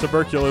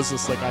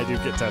tuberculosis like I do,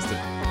 get tested.